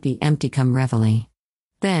you might be empty come reveille.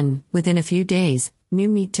 Then, within a few days, new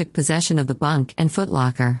meat took possession of the bunk and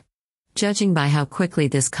footlocker. Judging by how quickly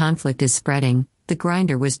this conflict is spreading, the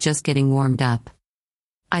grinder was just getting warmed up.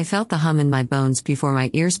 I felt the hum in my bones before my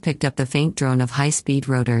ears picked up the faint drone of high-speed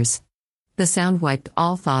rotors. The sound wiped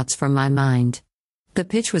all thoughts from my mind. The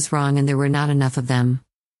pitch was wrong and there were not enough of them.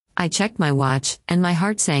 I checked my watch, and my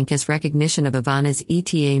heart sank as recognition of Ivana's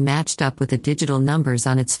ETA matched up with the digital numbers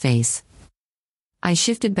on its face. I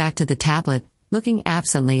shifted back to the tablet, looking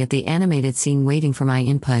absently at the animated scene waiting for my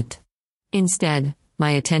input. Instead,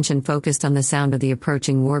 my attention focused on the sound of the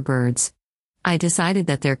approaching warbirds. I decided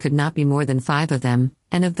that there could not be more than 5 of them,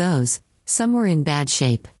 and of those, some were in bad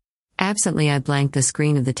shape. Absently I blanked the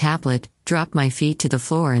screen of the tablet, dropped my feet to the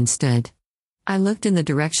floor and stood. I looked in the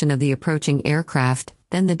direction of the approaching aircraft,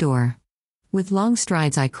 then the door. With long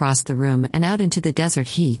strides I crossed the room and out into the desert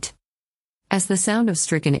heat. As the sound of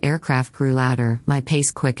stricken aircraft grew louder, my pace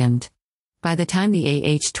quickened. By the time the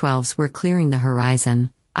AH-12s were clearing the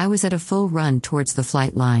horizon, I was at a full run towards the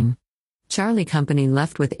flight line. Charlie Company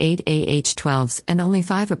left with 8 AH-12s and only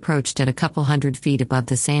 5 approached at a couple hundred feet above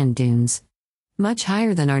the sand dunes. Much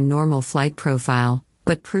higher than our normal flight profile,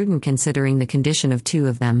 but prudent considering the condition of 2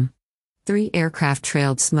 of them. 3 aircraft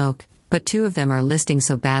trailed smoke, but 2 of them are listing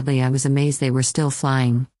so badly I was amazed they were still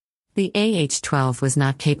flying. The AH-12 was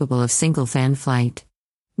not capable of single-fan flight.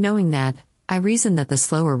 Knowing that, I reasoned that the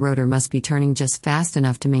slower rotor must be turning just fast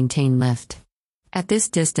enough to maintain lift. At this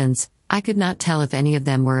distance, I could not tell if any of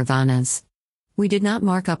them were Ivana's. We did not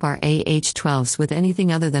mark up our AH-12s with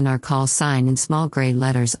anything other than our call sign in small gray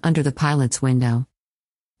letters under the pilot's window.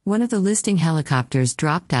 One of the listing helicopters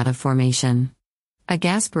dropped out of formation. A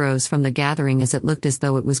gasp rose from the gathering as it looked as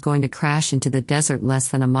though it was going to crash into the desert less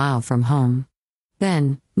than a mile from home.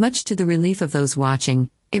 Then, much to the relief of those watching,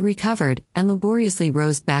 it recovered and laboriously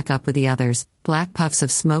rose back up with the others, black puffs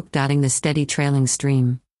of smoke dotting the steady trailing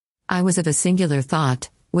stream. I was of a singular thought: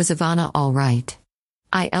 was Ivana all right?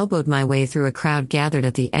 I elbowed my way through a crowd gathered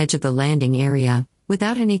at the edge of the landing area,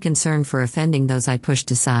 without any concern for offending those I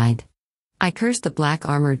pushed aside. I cursed the black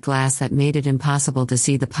armored glass that made it impossible to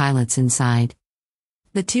see the pilots inside.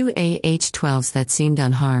 The 2 AH-12s that seemed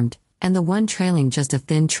unharmed, and the one trailing just a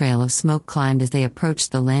thin trail of smoke climbed as they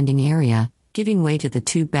approached the landing area, giving way to the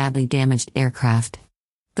 2 badly damaged aircraft.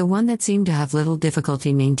 The one that seemed to have little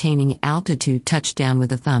difficulty maintaining altitude touched down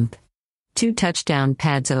with a thump. 2 touchdown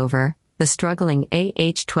pads over, the struggling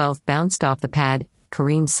AH-12 bounced off the pad,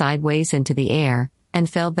 careened sideways into the air, and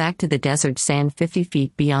fell back to the desert sand 50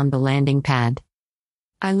 feet beyond the landing pad.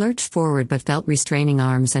 I lurched forward but felt restraining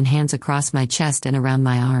arms and hands across my chest and around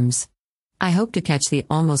my arms. I hoped to catch the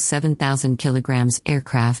almost 7,000 kilograms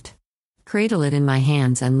aircraft. Cradle it in my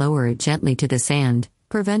hands and lower it gently to the sand,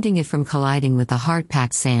 preventing it from colliding with the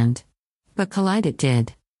hard-packed sand. But collide it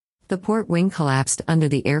did. The port wing collapsed under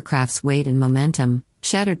the aircraft's weight and momentum,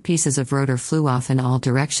 shattered pieces of rotor flew off in all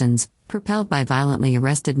directions, propelled by violently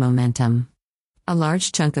arrested momentum. A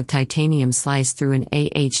large chunk of titanium sliced through an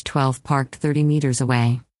AH-12 parked 30 meters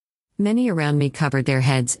away. Many around me covered their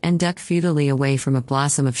heads and ducked futilely away from a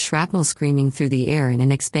blossom of shrapnel screaming through the air in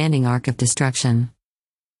an expanding arc of destruction.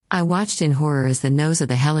 I watched in horror as the nose of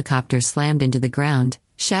the helicopter slammed into the ground,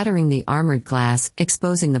 shattering the armored glass,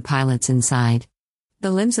 exposing the pilots inside.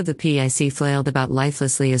 The limbs of the PIC flailed about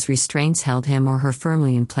lifelessly as restraints held him or her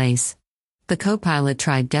firmly in place. The co-pilot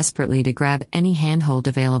tried desperately to grab any handhold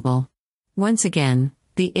available. Once again,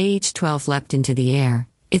 the AH-12 leapt into the air,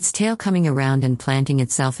 its tail coming around and planting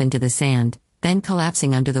itself into the sand, then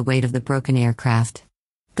collapsing under the weight of the broken aircraft.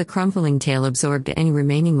 The crumpling tail absorbed any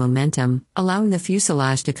remaining momentum, allowing the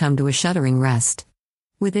fuselage to come to a shuddering rest.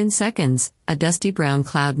 Within seconds, a dusty brown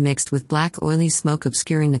cloud mixed with black oily smoke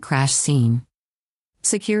obscuring the crash scene.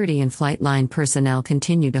 Security and flight line personnel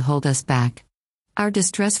continued to hold us back. Our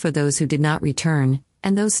distress for those who did not return,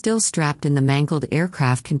 and those still strapped in the mangled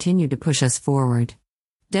aircraft continued to push us forward.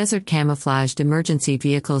 Desert camouflaged emergency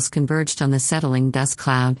vehicles converged on the settling dust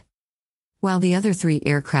cloud. While the other 3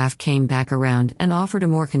 aircraft came back around and offered a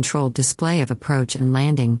more controlled display of approach and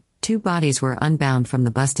landing, 2 bodies were unbound from the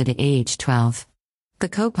busted AH-12. The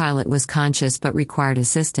co-pilot was conscious but required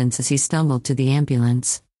assistance as he stumbled to the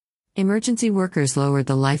ambulance. Emergency workers lowered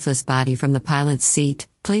the lifeless body from the pilot's seat,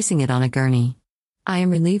 placing it on a gurney. I am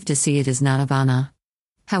relieved to see it is not Ivana.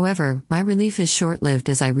 However, my relief is short-lived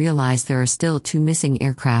as I realize there are still 2 missing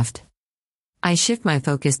aircraft. I shift my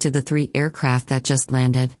focus to the 3 aircraft that just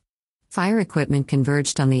landed. Fire equipment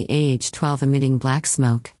converged on the AH-12 emitting black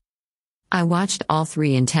smoke. I watched all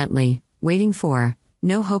 3 intently, waiting for,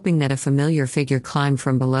 no hoping that a familiar figure climbed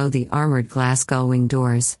from below the armored glass gull-wing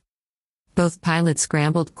doors. Both pilots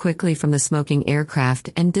scrambled quickly from the smoking aircraft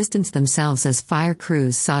and distanced themselves as fire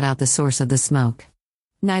crews sought out the source of the smoke.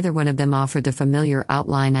 Neither one of them offered the familiar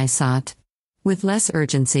outline I sought. With less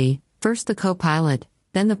urgency, first the co-pilot,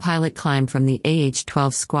 then the pilot climbed from the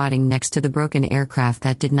AH-12 squatting next to the broken aircraft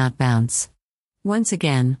that did not bounce. Once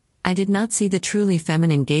again, I did not see the truly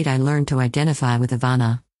feminine gait I learned to identify with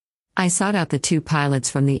Ivana. I sought out the 2 pilots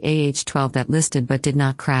from the AH-12 that listed but did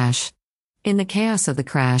not crash. In the chaos of the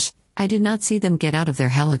crash, I did not see them get out of their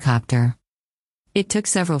helicopter. It took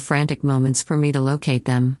several frantic moments for me to locate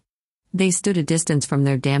them. They stood a distance from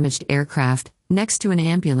their damaged aircraft, next to an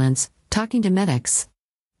ambulance, talking to medics.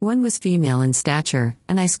 One was female in stature,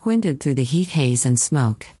 and I squinted through the heat haze and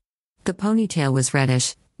smoke. The ponytail was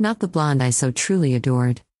reddish, not the blonde I so truly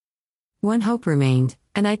adored. One hope remained,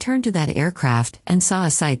 and I turned to that aircraft and saw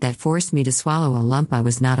a sight that forced me to swallow a lump I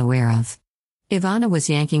was not aware of. Ivana was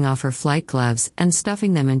yanking off her flight gloves and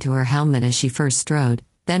stuffing them into her helmet as she first strode,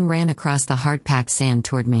 then ran across the hard-packed sand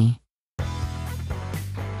toward me.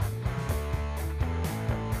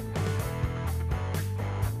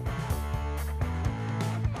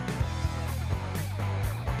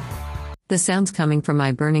 The sounds coming from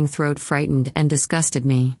my burning throat frightened and disgusted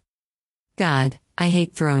me. God, I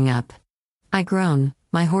hate throwing up. I groan,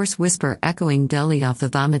 my hoarse whisper echoing dully off the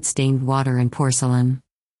vomit-stained water and porcelain.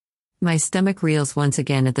 My stomach reels once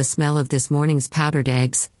again at the smell of this morning's powdered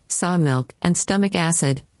eggs, saw milk, and stomach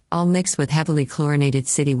acid, all mixed with heavily chlorinated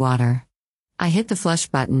city water. I hit the flush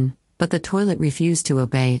button, but the toilet refused to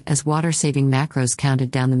obey as water-saving macros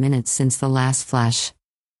counted down the minutes since the last flush.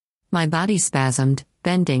 My body spasmed,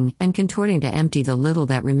 bending and contorting to empty the little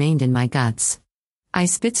that remained in my guts. I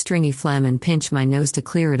spit stringy phlegm and pinch my nose to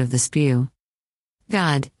clear it of the spew.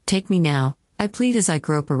 God, take me now, I plead as I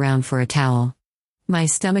grope around for a towel. My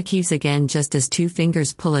stomach heaves again just as two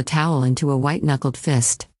fingers pull a towel into a white-knuckled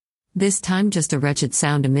fist. This time just a wretched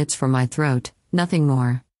sound emits from my throat, nothing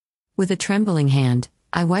more. With a trembling hand,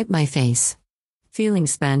 I wipe my face. Feeling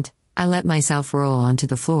spent, I let myself roll onto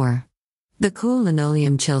the floor. The cool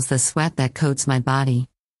linoleum chills the sweat that coats my body.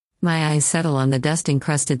 My eyes settle on the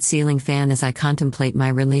dust-encrusted ceiling fan as I contemplate my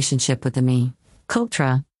relationship with the me.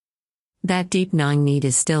 Cultra. That deep gnawing need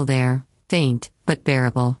is still there, faint, but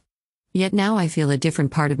bearable. Yet now I feel a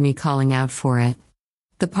different part of me calling out for it.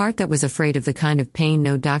 The part that was afraid of the kind of pain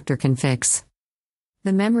no doctor can fix.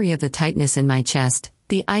 The memory of the tightness in my chest,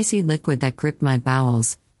 the icy liquid that gripped my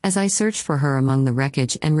bowels, as I searched for her among the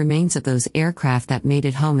wreckage and remains of those aircraft that made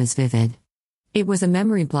it home is vivid. It was a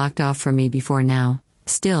memory blocked off from me before now.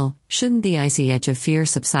 Still, shouldn't the icy edge of fear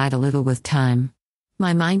subside a little with time?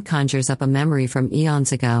 My mind conjures up a memory from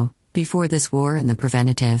eons ago, before this war and the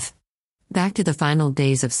preventative. Back to the final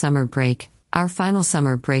days of summer break, our final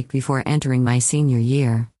summer break before entering my senior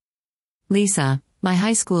year. Lisa, my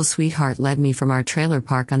high school sweetheart, led me from our trailer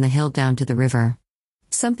park on the hill down to the river.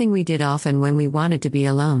 Something we did often when we wanted to be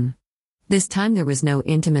alone. This time there was no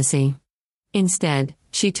intimacy. Instead,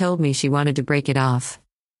 she told me she wanted to break it off.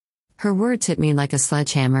 Her words hit me like a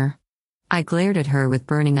sledgehammer. I glared at her with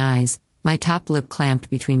burning eyes, my top lip clamped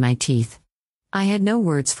between my teeth. I had no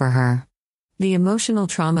words for her. The emotional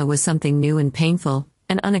trauma was something new and painful,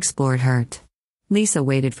 an unexplored hurt. Lisa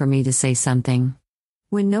waited for me to say something.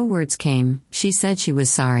 When no words came, she said she was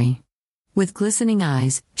sorry. With glistening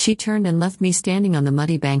eyes, she turned and left me standing on the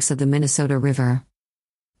muddy banks of the Minnesota River.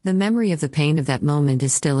 The memory of the pain of that moment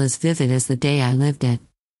is still as vivid as the day I lived it.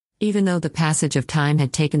 Even though the passage of time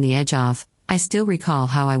had taken the edge off, I still recall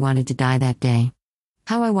how I wanted to die that day.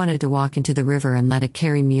 How I wanted to walk into the river and let it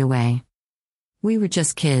carry me away. We were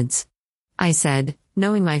just kids, I said,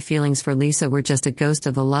 knowing my feelings for Lisa were just a ghost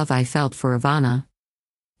of the love I felt for Ivana.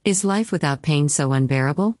 Is life without pain so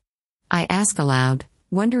unbearable? I ask aloud,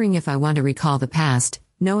 wondering if I want to recall the past,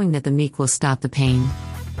 knowing that the meek will stop the pain.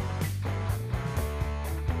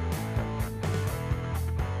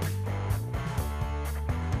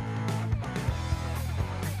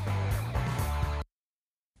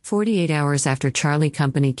 "48 hours after Charlie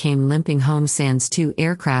Company came limping home sans 2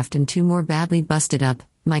 aircraft and 2 more badly busted up,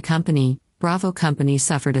 my company, Bravo Company,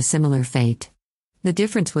 suffered a similar fate. The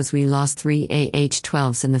difference was we lost 3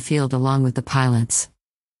 AH-12s in the field along with the pilots.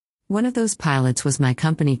 One of those pilots was my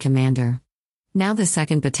company commander. Now the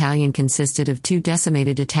 2nd Battalion consisted of 2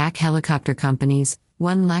 decimated attack helicopter companies,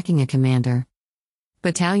 one lacking a commander.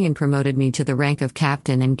 Battalion promoted me to the rank of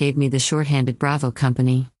captain and gave me the shorthanded Bravo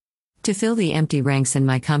Company. To fill the empty ranks in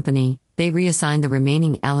my company, they reassigned the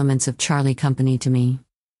remaining elements of Charlie Company to me.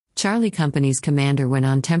 Charlie Company's commander went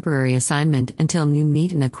on temporary assignment until new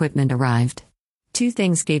meat and equipment arrived. 2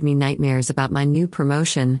 things gave me nightmares about my new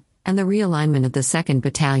promotion and the realignment of the 2nd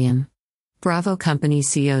Battalion. Bravo Company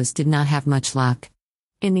COs did not have much luck.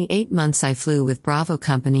 In the 8 months I flew with Bravo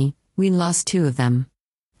Company, we lost 2 of them.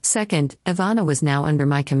 Second, Ivana was now under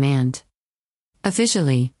my command.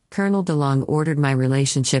 Officially, Colonel DeLong ordered my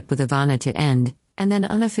relationship with Ivana to end, and then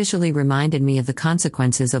unofficially reminded me of the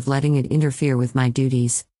consequences of letting it interfere with my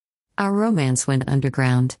duties. Our romance went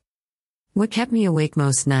underground. What kept me awake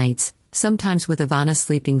most nights, sometimes with Ivana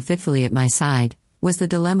sleeping fitfully at my side, was the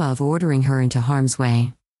dilemma of ordering her into harm's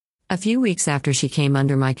way. A few weeks after she came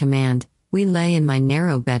under my command, we lay in my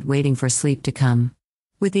narrow bed waiting for sleep to come.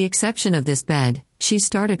 With the exception of this bed, she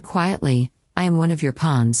started quietly, "I am one of your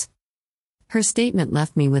pawns." Her statement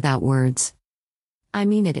left me without words. "I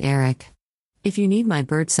mean it, Eric. If you need my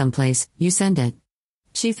bird someplace, you send it."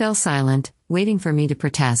 She fell silent, waiting for me to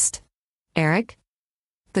protest. "Eric?"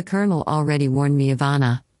 The colonel already warned me,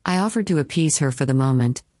 Ivana. I offered to appease her for the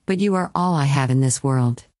moment, but you are all I have in this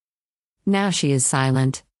world. Now she is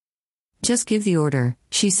silent. "Just give the order,"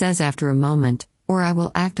 she says after a moment, "or I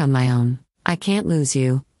will act on my own." "I can't lose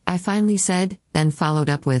you," I finally said, then followed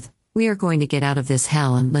up with, "We are going to get out of this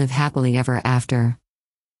hell and live happily ever after."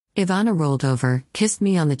 Ivana rolled over, kissed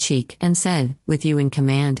me on the cheek, and said, "With you in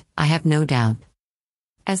command, I have no doubt."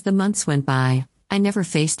 As the months went by, I never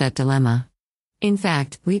faced that dilemma. In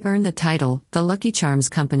fact, we earned the title, the Lucky Charms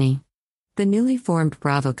Company. The newly formed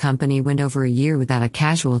Bravo Company went over a year without a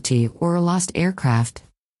casualty or a lost aircraft.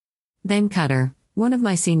 Then Cutter, one of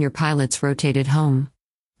my senior pilots, rotated home.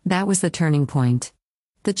 That was the turning point.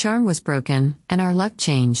 The charm was broken, and our luck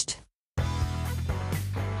changed.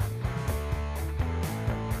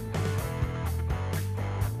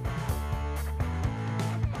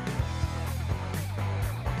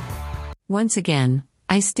 Once again,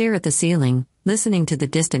 I stare at the ceiling, listening to the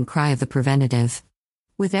distant cry of the Preventative.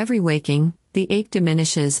 With every waking, the ache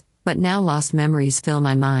diminishes, but now lost memories fill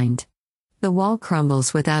my mind. The wall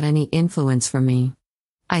crumbles without any influence from me.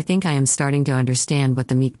 I think I am starting to understand what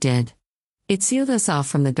the meek did. It sealed us off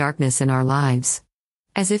from the darkness in our lives.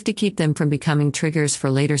 As if to keep them from becoming triggers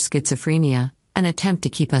for later schizophrenia, an attempt to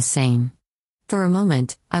keep us sane. For a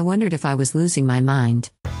moment, I wondered if I was losing my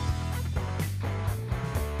mind.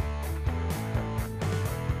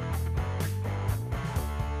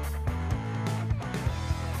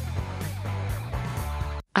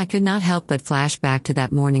 I could not help but flash back to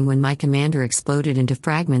that morning when my commander exploded into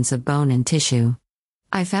fragments of bone and tissue.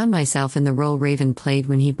 I found myself in the role Raven played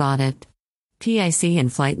when he bought it. PIC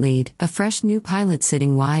and flight lead, a fresh new pilot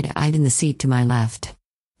sitting wide-eyed in the seat to my left.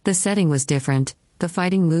 The setting was different. The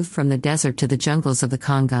fighting moved from the desert to the jungles of the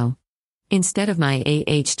Congo. Instead of my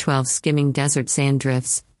AH-12 skimming desert sand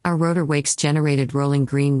drifts, our rotor wakes generated rolling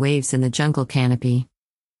green waves in the jungle canopy.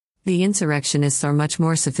 The insurrectionists are much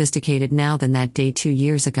more sophisticated now than that day 2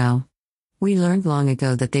 years ago. We learned long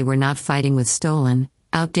ago that they were not fighting with stolen,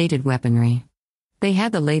 outdated weaponry. They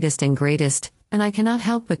had the latest and greatest, and I cannot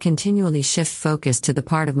help but continually shift focus to the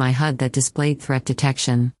part of my HUD that displayed threat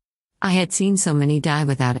detection. I had seen so many die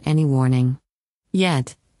without any warning.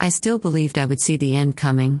 Yet, I still believed I would see the end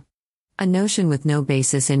coming. A notion with no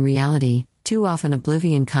basis in reality. Too often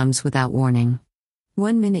oblivion comes without warning.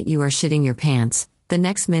 1 minute you are shitting your pants, the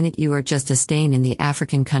next minute you are just a stain in the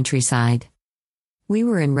African countryside. We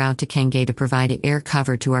were en route to Kenge to provide air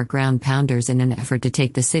cover to our ground pounders in an effort to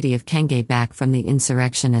take the city of Kenge back from the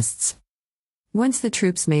insurrectionists. Once the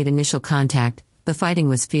troops made initial contact, the fighting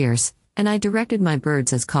was fierce, and I directed my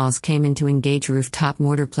birds as calls came in to engage rooftop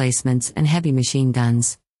mortar placements and heavy machine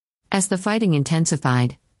guns. As the fighting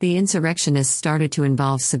intensified, the insurrectionists started to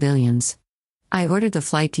involve civilians. I ordered the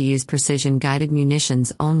flight to use precision-guided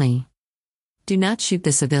munitions only. Do not shoot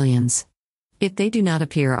the civilians. If they do not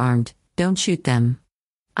appear armed, don't shoot them.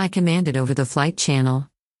 I commanded over the flight channel.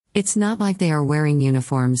 It's not like they are wearing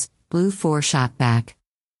uniforms, Blue 4 shot back.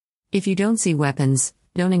 If you don't see weapons,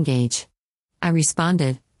 don't engage. I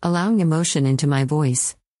responded, allowing emotion into my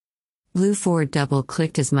voice. Blue 4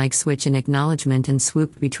 double-clicked his mic switch in acknowledgement and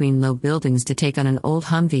swooped between low buildings to take on an old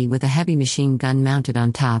Humvee with a heavy machine gun mounted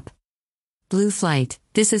on top. Blue Flight,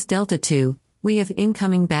 this is Delta 2, we have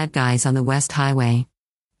incoming bad guys on the West Highway.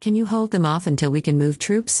 Can you hold them off until we can move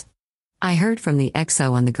troops? I heard from the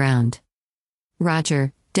XO on the ground.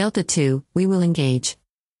 Roger, Delta 2, we will engage.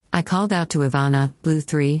 I called out to Ivana, Blue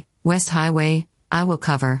 3, West Highway, I will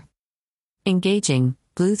cover. Engaging,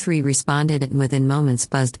 Blue 3 responded and within moments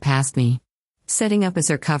buzzed past me. Setting up as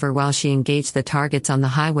her cover while she engaged the targets on the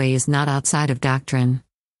highway is not outside of doctrine.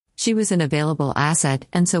 She was an available asset,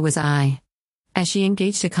 and so was I. As she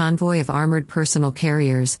engaged a convoy of armored personal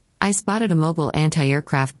carriers, I spotted a mobile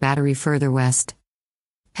anti-aircraft battery further west.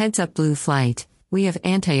 Heads up Blue Flight, we have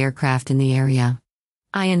anti-aircraft in the area.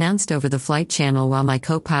 I announced over the flight channel while my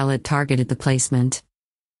co-pilot targeted the placement.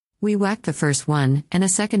 We whacked the first one, and a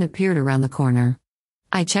second appeared around the corner.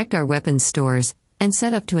 I checked our weapons stores, and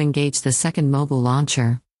set up to engage the second mobile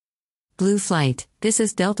launcher. Blue Flight, this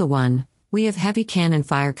is Delta 1, we have heavy cannon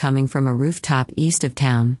fire coming from a rooftop east of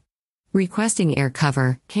town. Requesting air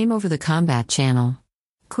cover, came over the combat channel.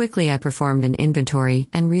 Quickly I performed an inventory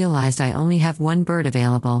and realized I only have one bird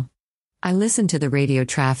available. I listened to the radio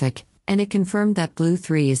traffic, and it confirmed that Blue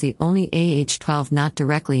 3 is the only AH-12 not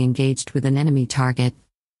directly engaged with an enemy target.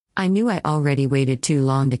 I knew I already waited too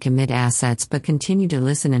long to commit assets but continued to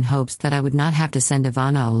listen in hopes that I would not have to send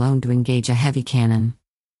Ivana alone to engage a heavy cannon.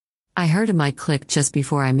 I heard a mic click just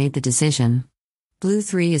before I made the decision. Blue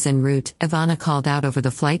 3 is en route, Ivana called out over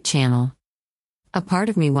the flight channel. A part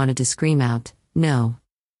of me wanted to scream out, no.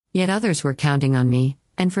 Yet others were counting on me,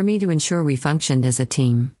 and for me to ensure we functioned as a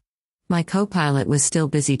team. My co-pilot was still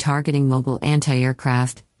busy targeting mobile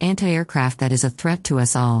anti-aircraft that is a threat to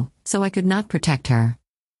us all, so I could not protect her.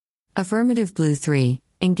 Affirmative Blue 3,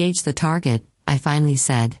 engage the target, I finally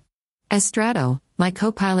said. As Strato, my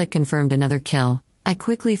co-pilot confirmed another kill, I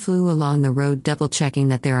quickly flew along the road double-checking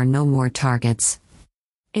that there are no more targets.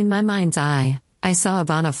 In my mind's eye, I saw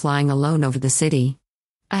Ivana flying alone over the city.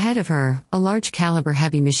 Ahead of her, a large caliber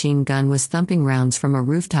heavy machine gun was thumping rounds from a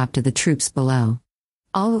rooftop to the troops below.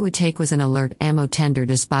 All it would take was an alert ammo tender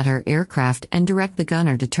to spot her aircraft and direct the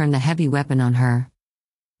gunner to turn the heavy weapon on her.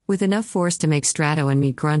 With enough force to make Strato and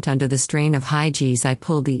me grunt under the strain of high Gs, I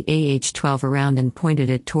pulled the AH-12 around and pointed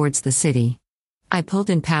it towards the city. I pulled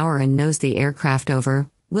in power and nosed the aircraft over,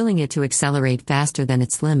 willing it to accelerate faster than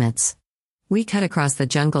its limits. We cut across the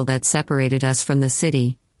jungle that separated us from the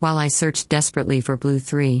city, while I searched desperately for Blue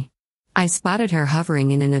 3. I spotted her hovering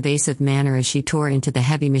in an evasive manner as she tore into the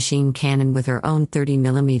heavy machine cannon with her own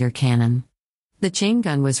 30mm cannon. The chain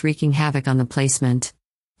gun was wreaking havoc on the placement.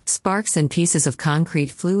 Sparks and pieces of concrete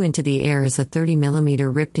flew into the air as a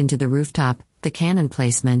 30mm ripped into the rooftop, the cannon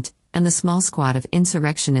placement, and the small squad of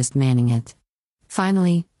insurrectionists manning it.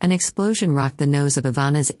 Finally, an explosion rocked the nose of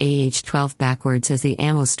Ivana's AH-12 backwards as the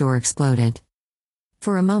ammo store exploded.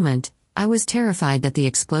 For a moment, I was terrified that the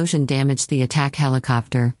explosion damaged the attack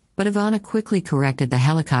helicopter, but Ivana quickly corrected the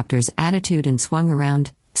helicopter's attitude and swung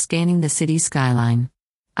around, scanning the city's skyline.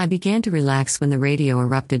 I began to relax when the radio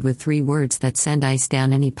erupted with 3 words that send ice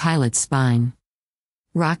down any pilot's spine.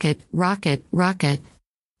 "Rocket, rocket, rocket."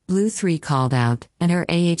 Blue 3 called out, and her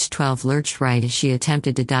AH-12 lurched right as she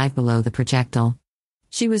attempted to dive below the projectile.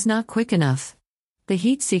 She was not quick enough. The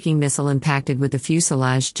heat-seeking missile impacted with the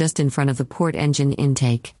fuselage just in front of the port engine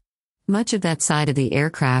intake. Much of that side of the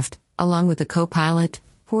aircraft, along with the co-pilot,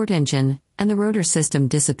 port engine, and the rotor system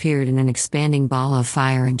disappeared in an expanding ball of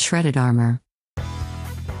fire and shredded armor.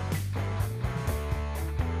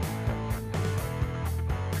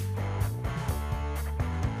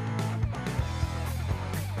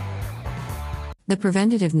 The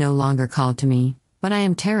preventative no longer called to me, but I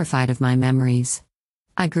am terrified of my memories.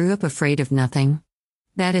 I grew up afraid of nothing.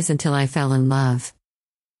 That is until I fell in love.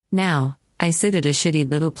 Now, I sit at a shitty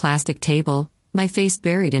little plastic table, my face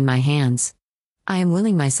buried in my hands. I am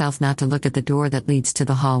willing myself not to look at the door that leads to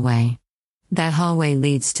the hallway. That hallway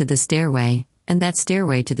leads to the stairway, and that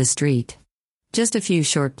stairway to the street. Just a few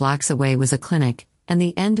short blocks away was a clinic, and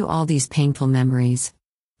the end to all these painful memories.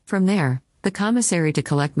 From there, the commissary to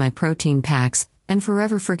collect my protein packs, and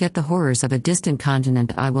forever forget the horrors of a distant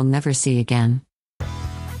continent I will never see again.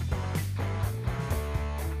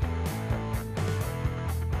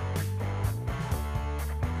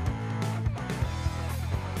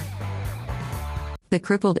 The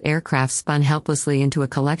crippled aircraft spun helplessly into a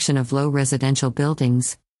collection of low residential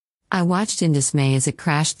buildings. I watched in dismay as it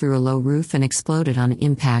crashed through a low roof and exploded on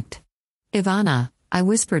impact. "Ivana," I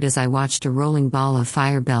whispered as I watched a rolling ball of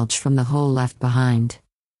fire belch from the hole left behind.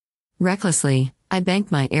 Recklessly, I banked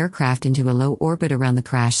my aircraft into a low orbit around the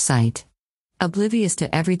crash site. Oblivious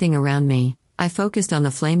to everything around me, I focused on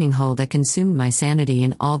the flaming hole that consumed my sanity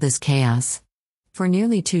in all this chaos. For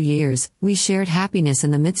nearly 2 years, we shared happiness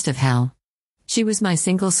in the midst of hell. She was my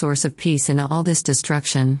single source of peace in all this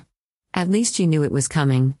destruction. At least she knew it was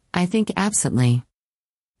coming, I think absently.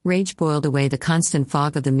 Rage boiled away the constant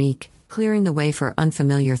fog of the meek, clearing the way for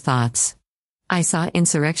unfamiliar thoughts. I saw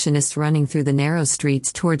insurrectionists running through the narrow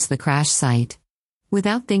streets towards the crash site.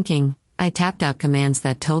 Without thinking, I tapped out commands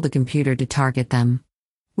that told the computer to target them.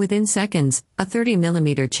 Within seconds, a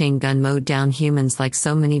 30mm chain gun mowed down humans like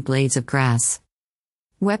so many blades of grass.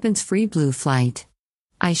 Weapons-free blue flight.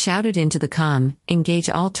 I shouted into the comm, "Engage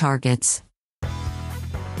all targets."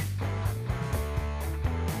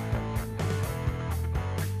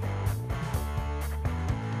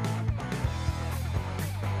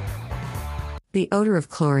 The odor of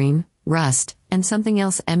chlorine, rust, and something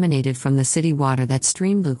else emanated from the city water that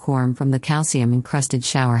streamed lukewarm from the calcium-encrusted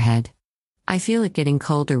showerhead. I feel it getting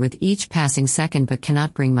colder with each passing second but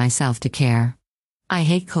cannot bring myself to care. I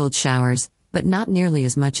hate cold showers, but not nearly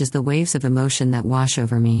as much as the waves of emotion that wash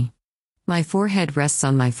over me. My forehead rests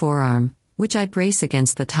on my forearm, which I brace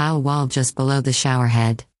against the tile wall just below the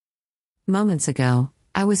showerhead. Moments ago,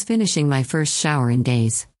 I was finishing my first shower in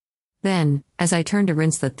days. Then, as I turned to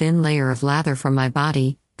rinse the thin layer of lather from my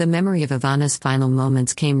body, the memory of Ivana's final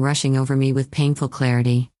moments came rushing over me with painful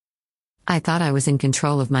clarity. I thought I was in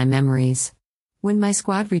control of my memories. When my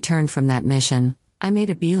squad returned from that mission, I made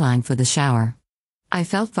a beeline for the shower. I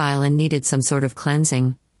felt vile and needed some sort of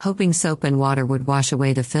cleansing, hoping soap and water would wash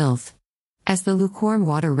away the filth. As the lukewarm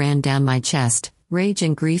water ran down my chest, rage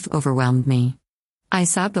and grief overwhelmed me. I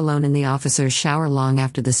sobbed alone in the officer's shower long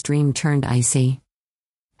after the stream turned icy.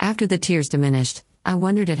 After the tears diminished, I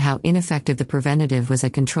wondered at how ineffective the preventative was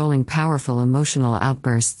at controlling powerful emotional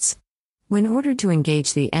outbursts. When ordered to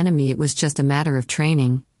engage the enemy, it was just a matter of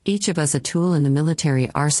training, each of us a tool in the military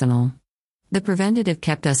arsenal. The preventative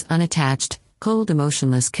kept us unattached, cold,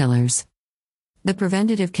 emotionless killers. The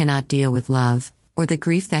preventative cannot deal with love, or the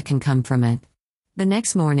grief that can come from it. The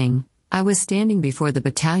next morning, I was standing before the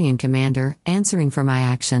battalion commander, answering for my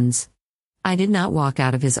actions. I did not walk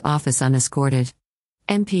out of his office unescorted.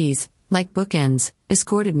 MPs, like bookends,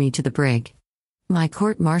 escorted me to the brig. My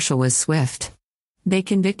court-martial was swift. They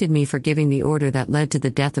convicted me for giving the order that led to the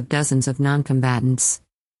death of dozens of non-combatants.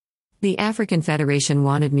 The African Federation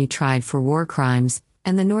wanted me tried for war crimes,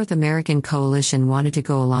 and the North American Coalition wanted to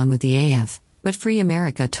go along with the AF, but Free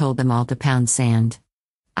America told them all to pound sand.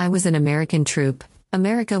 I was an American troop.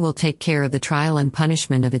 America will take care of the trial and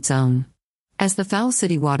punishment of its own. As the foul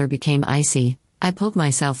city water became icy, I pulled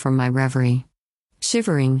myself from my reverie.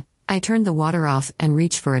 Shivering, I turned the water off and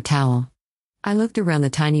reached for a towel. I looked around the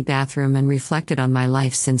tiny bathroom and reflected on my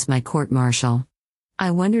life since my court-martial.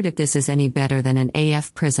 I wondered if this is any better than an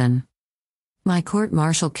AF prison. My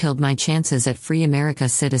court-martial killed my chances at Free America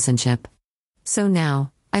citizenship. So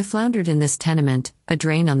now, I floundered in this tenement, a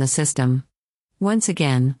drain on the system. Once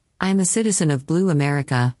again, I am a citizen of Blue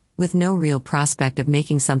America, with no real prospect of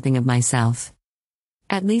making something of myself.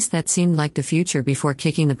 At least that seemed like the future before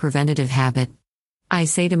kicking the preventative habit. I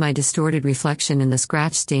say to my distorted reflection in the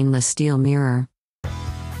scratched stainless steel mirror.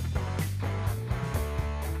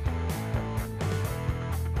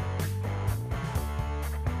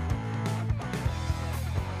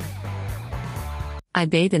 I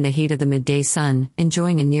bathe in the heat of the midday sun,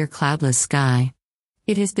 enjoying a near cloudless sky.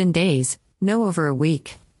 It has been days, no over a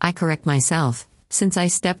week, I correct myself, since I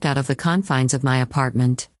stepped out of the confines of my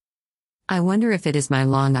apartment. I wonder if it is my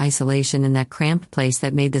long isolation in that cramped place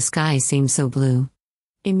that made the sky seem so blue.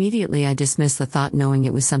 Immediately I dismiss the thought, knowing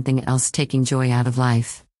it was something else taking joy out of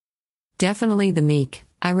life. Definitely the meek,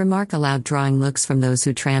 I remark aloud, drawing looks from those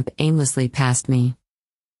who tramp aimlessly past me.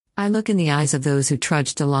 I look in the eyes of those who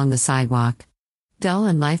trudged along the sidewalk. Dull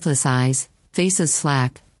and lifeless eyes, faces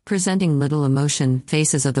slack, presenting little emotion,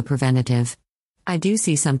 faces of the preventative. I do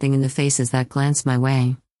see something in the faces that glance my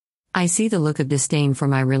way. I see the look of disdain for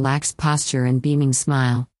my relaxed posture and beaming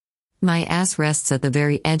smile. My ass rests at the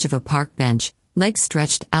very edge of a park bench, legs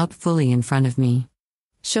stretched out fully in front of me.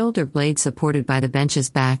 Shoulder blades supported by the bench's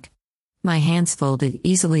back. My hands folded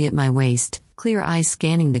easily at my waist, clear eyes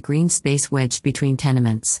scanning the green space wedged between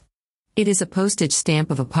tenements. It is a postage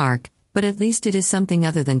stamp of a park, but at least it is something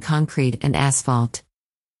other than concrete and asphalt.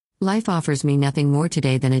 Life offers me nothing more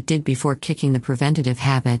today than it did before kicking the preventative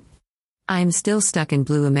habit. I am still stuck in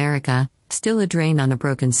Blue America, still a drain on a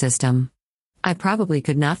broken system. I probably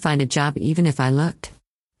could not find a job even if I looked.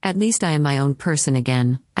 At least I am my own person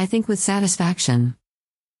again, I think with satisfaction.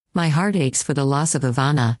 My heart aches for the loss of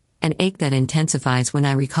Ivana, an ache that intensifies when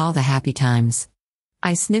I recall the happy times.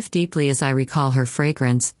 I sniff deeply as I recall her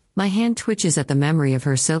fragrance, my hand twitches at the memory of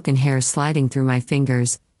her silken hair sliding through my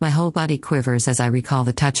fingers, my whole body quivers as I recall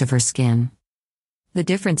the touch of her skin. The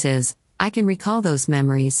difference is, I can recall those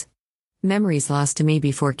memories. Memories lost to me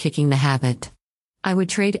before kicking the habit. I would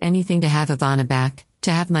trade anything to have Ivana back,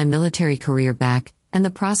 to have my military career back, and the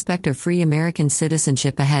prospect of free American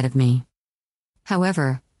citizenship ahead of me.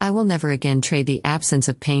 However, I will never again trade the absence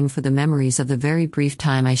of pain for the memories of the very brief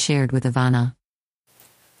time I shared with Ivana.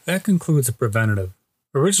 That concludes The Preventative.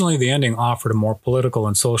 Originally, the ending offered a more political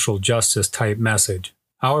and social justice type message.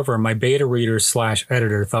 However, my beta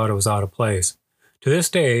reader/editor thought it was out of place. To this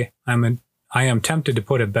day, I am tempted to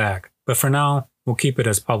put it back, but for now, we'll keep it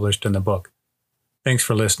as published in the book. Thanks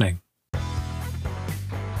for listening.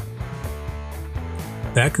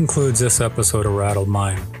 That concludes this episode of Rattled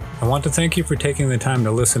Mind. I want to thank you for taking the time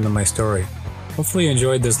to listen to my story. Hopefully you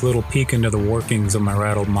enjoyed this little peek into the workings of my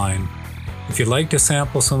rattled mind. If you'd like to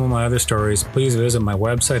sample some of my other stories, please visit my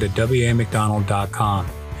website at wamcdonald.com.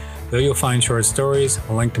 There you'll find short stories,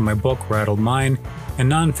 a link to my book, Rattled Mind,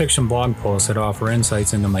 and nonfiction blog posts that offer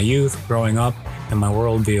insights into my youth, growing up, and my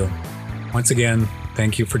worldview. Once again,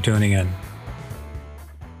 thank you for tuning in.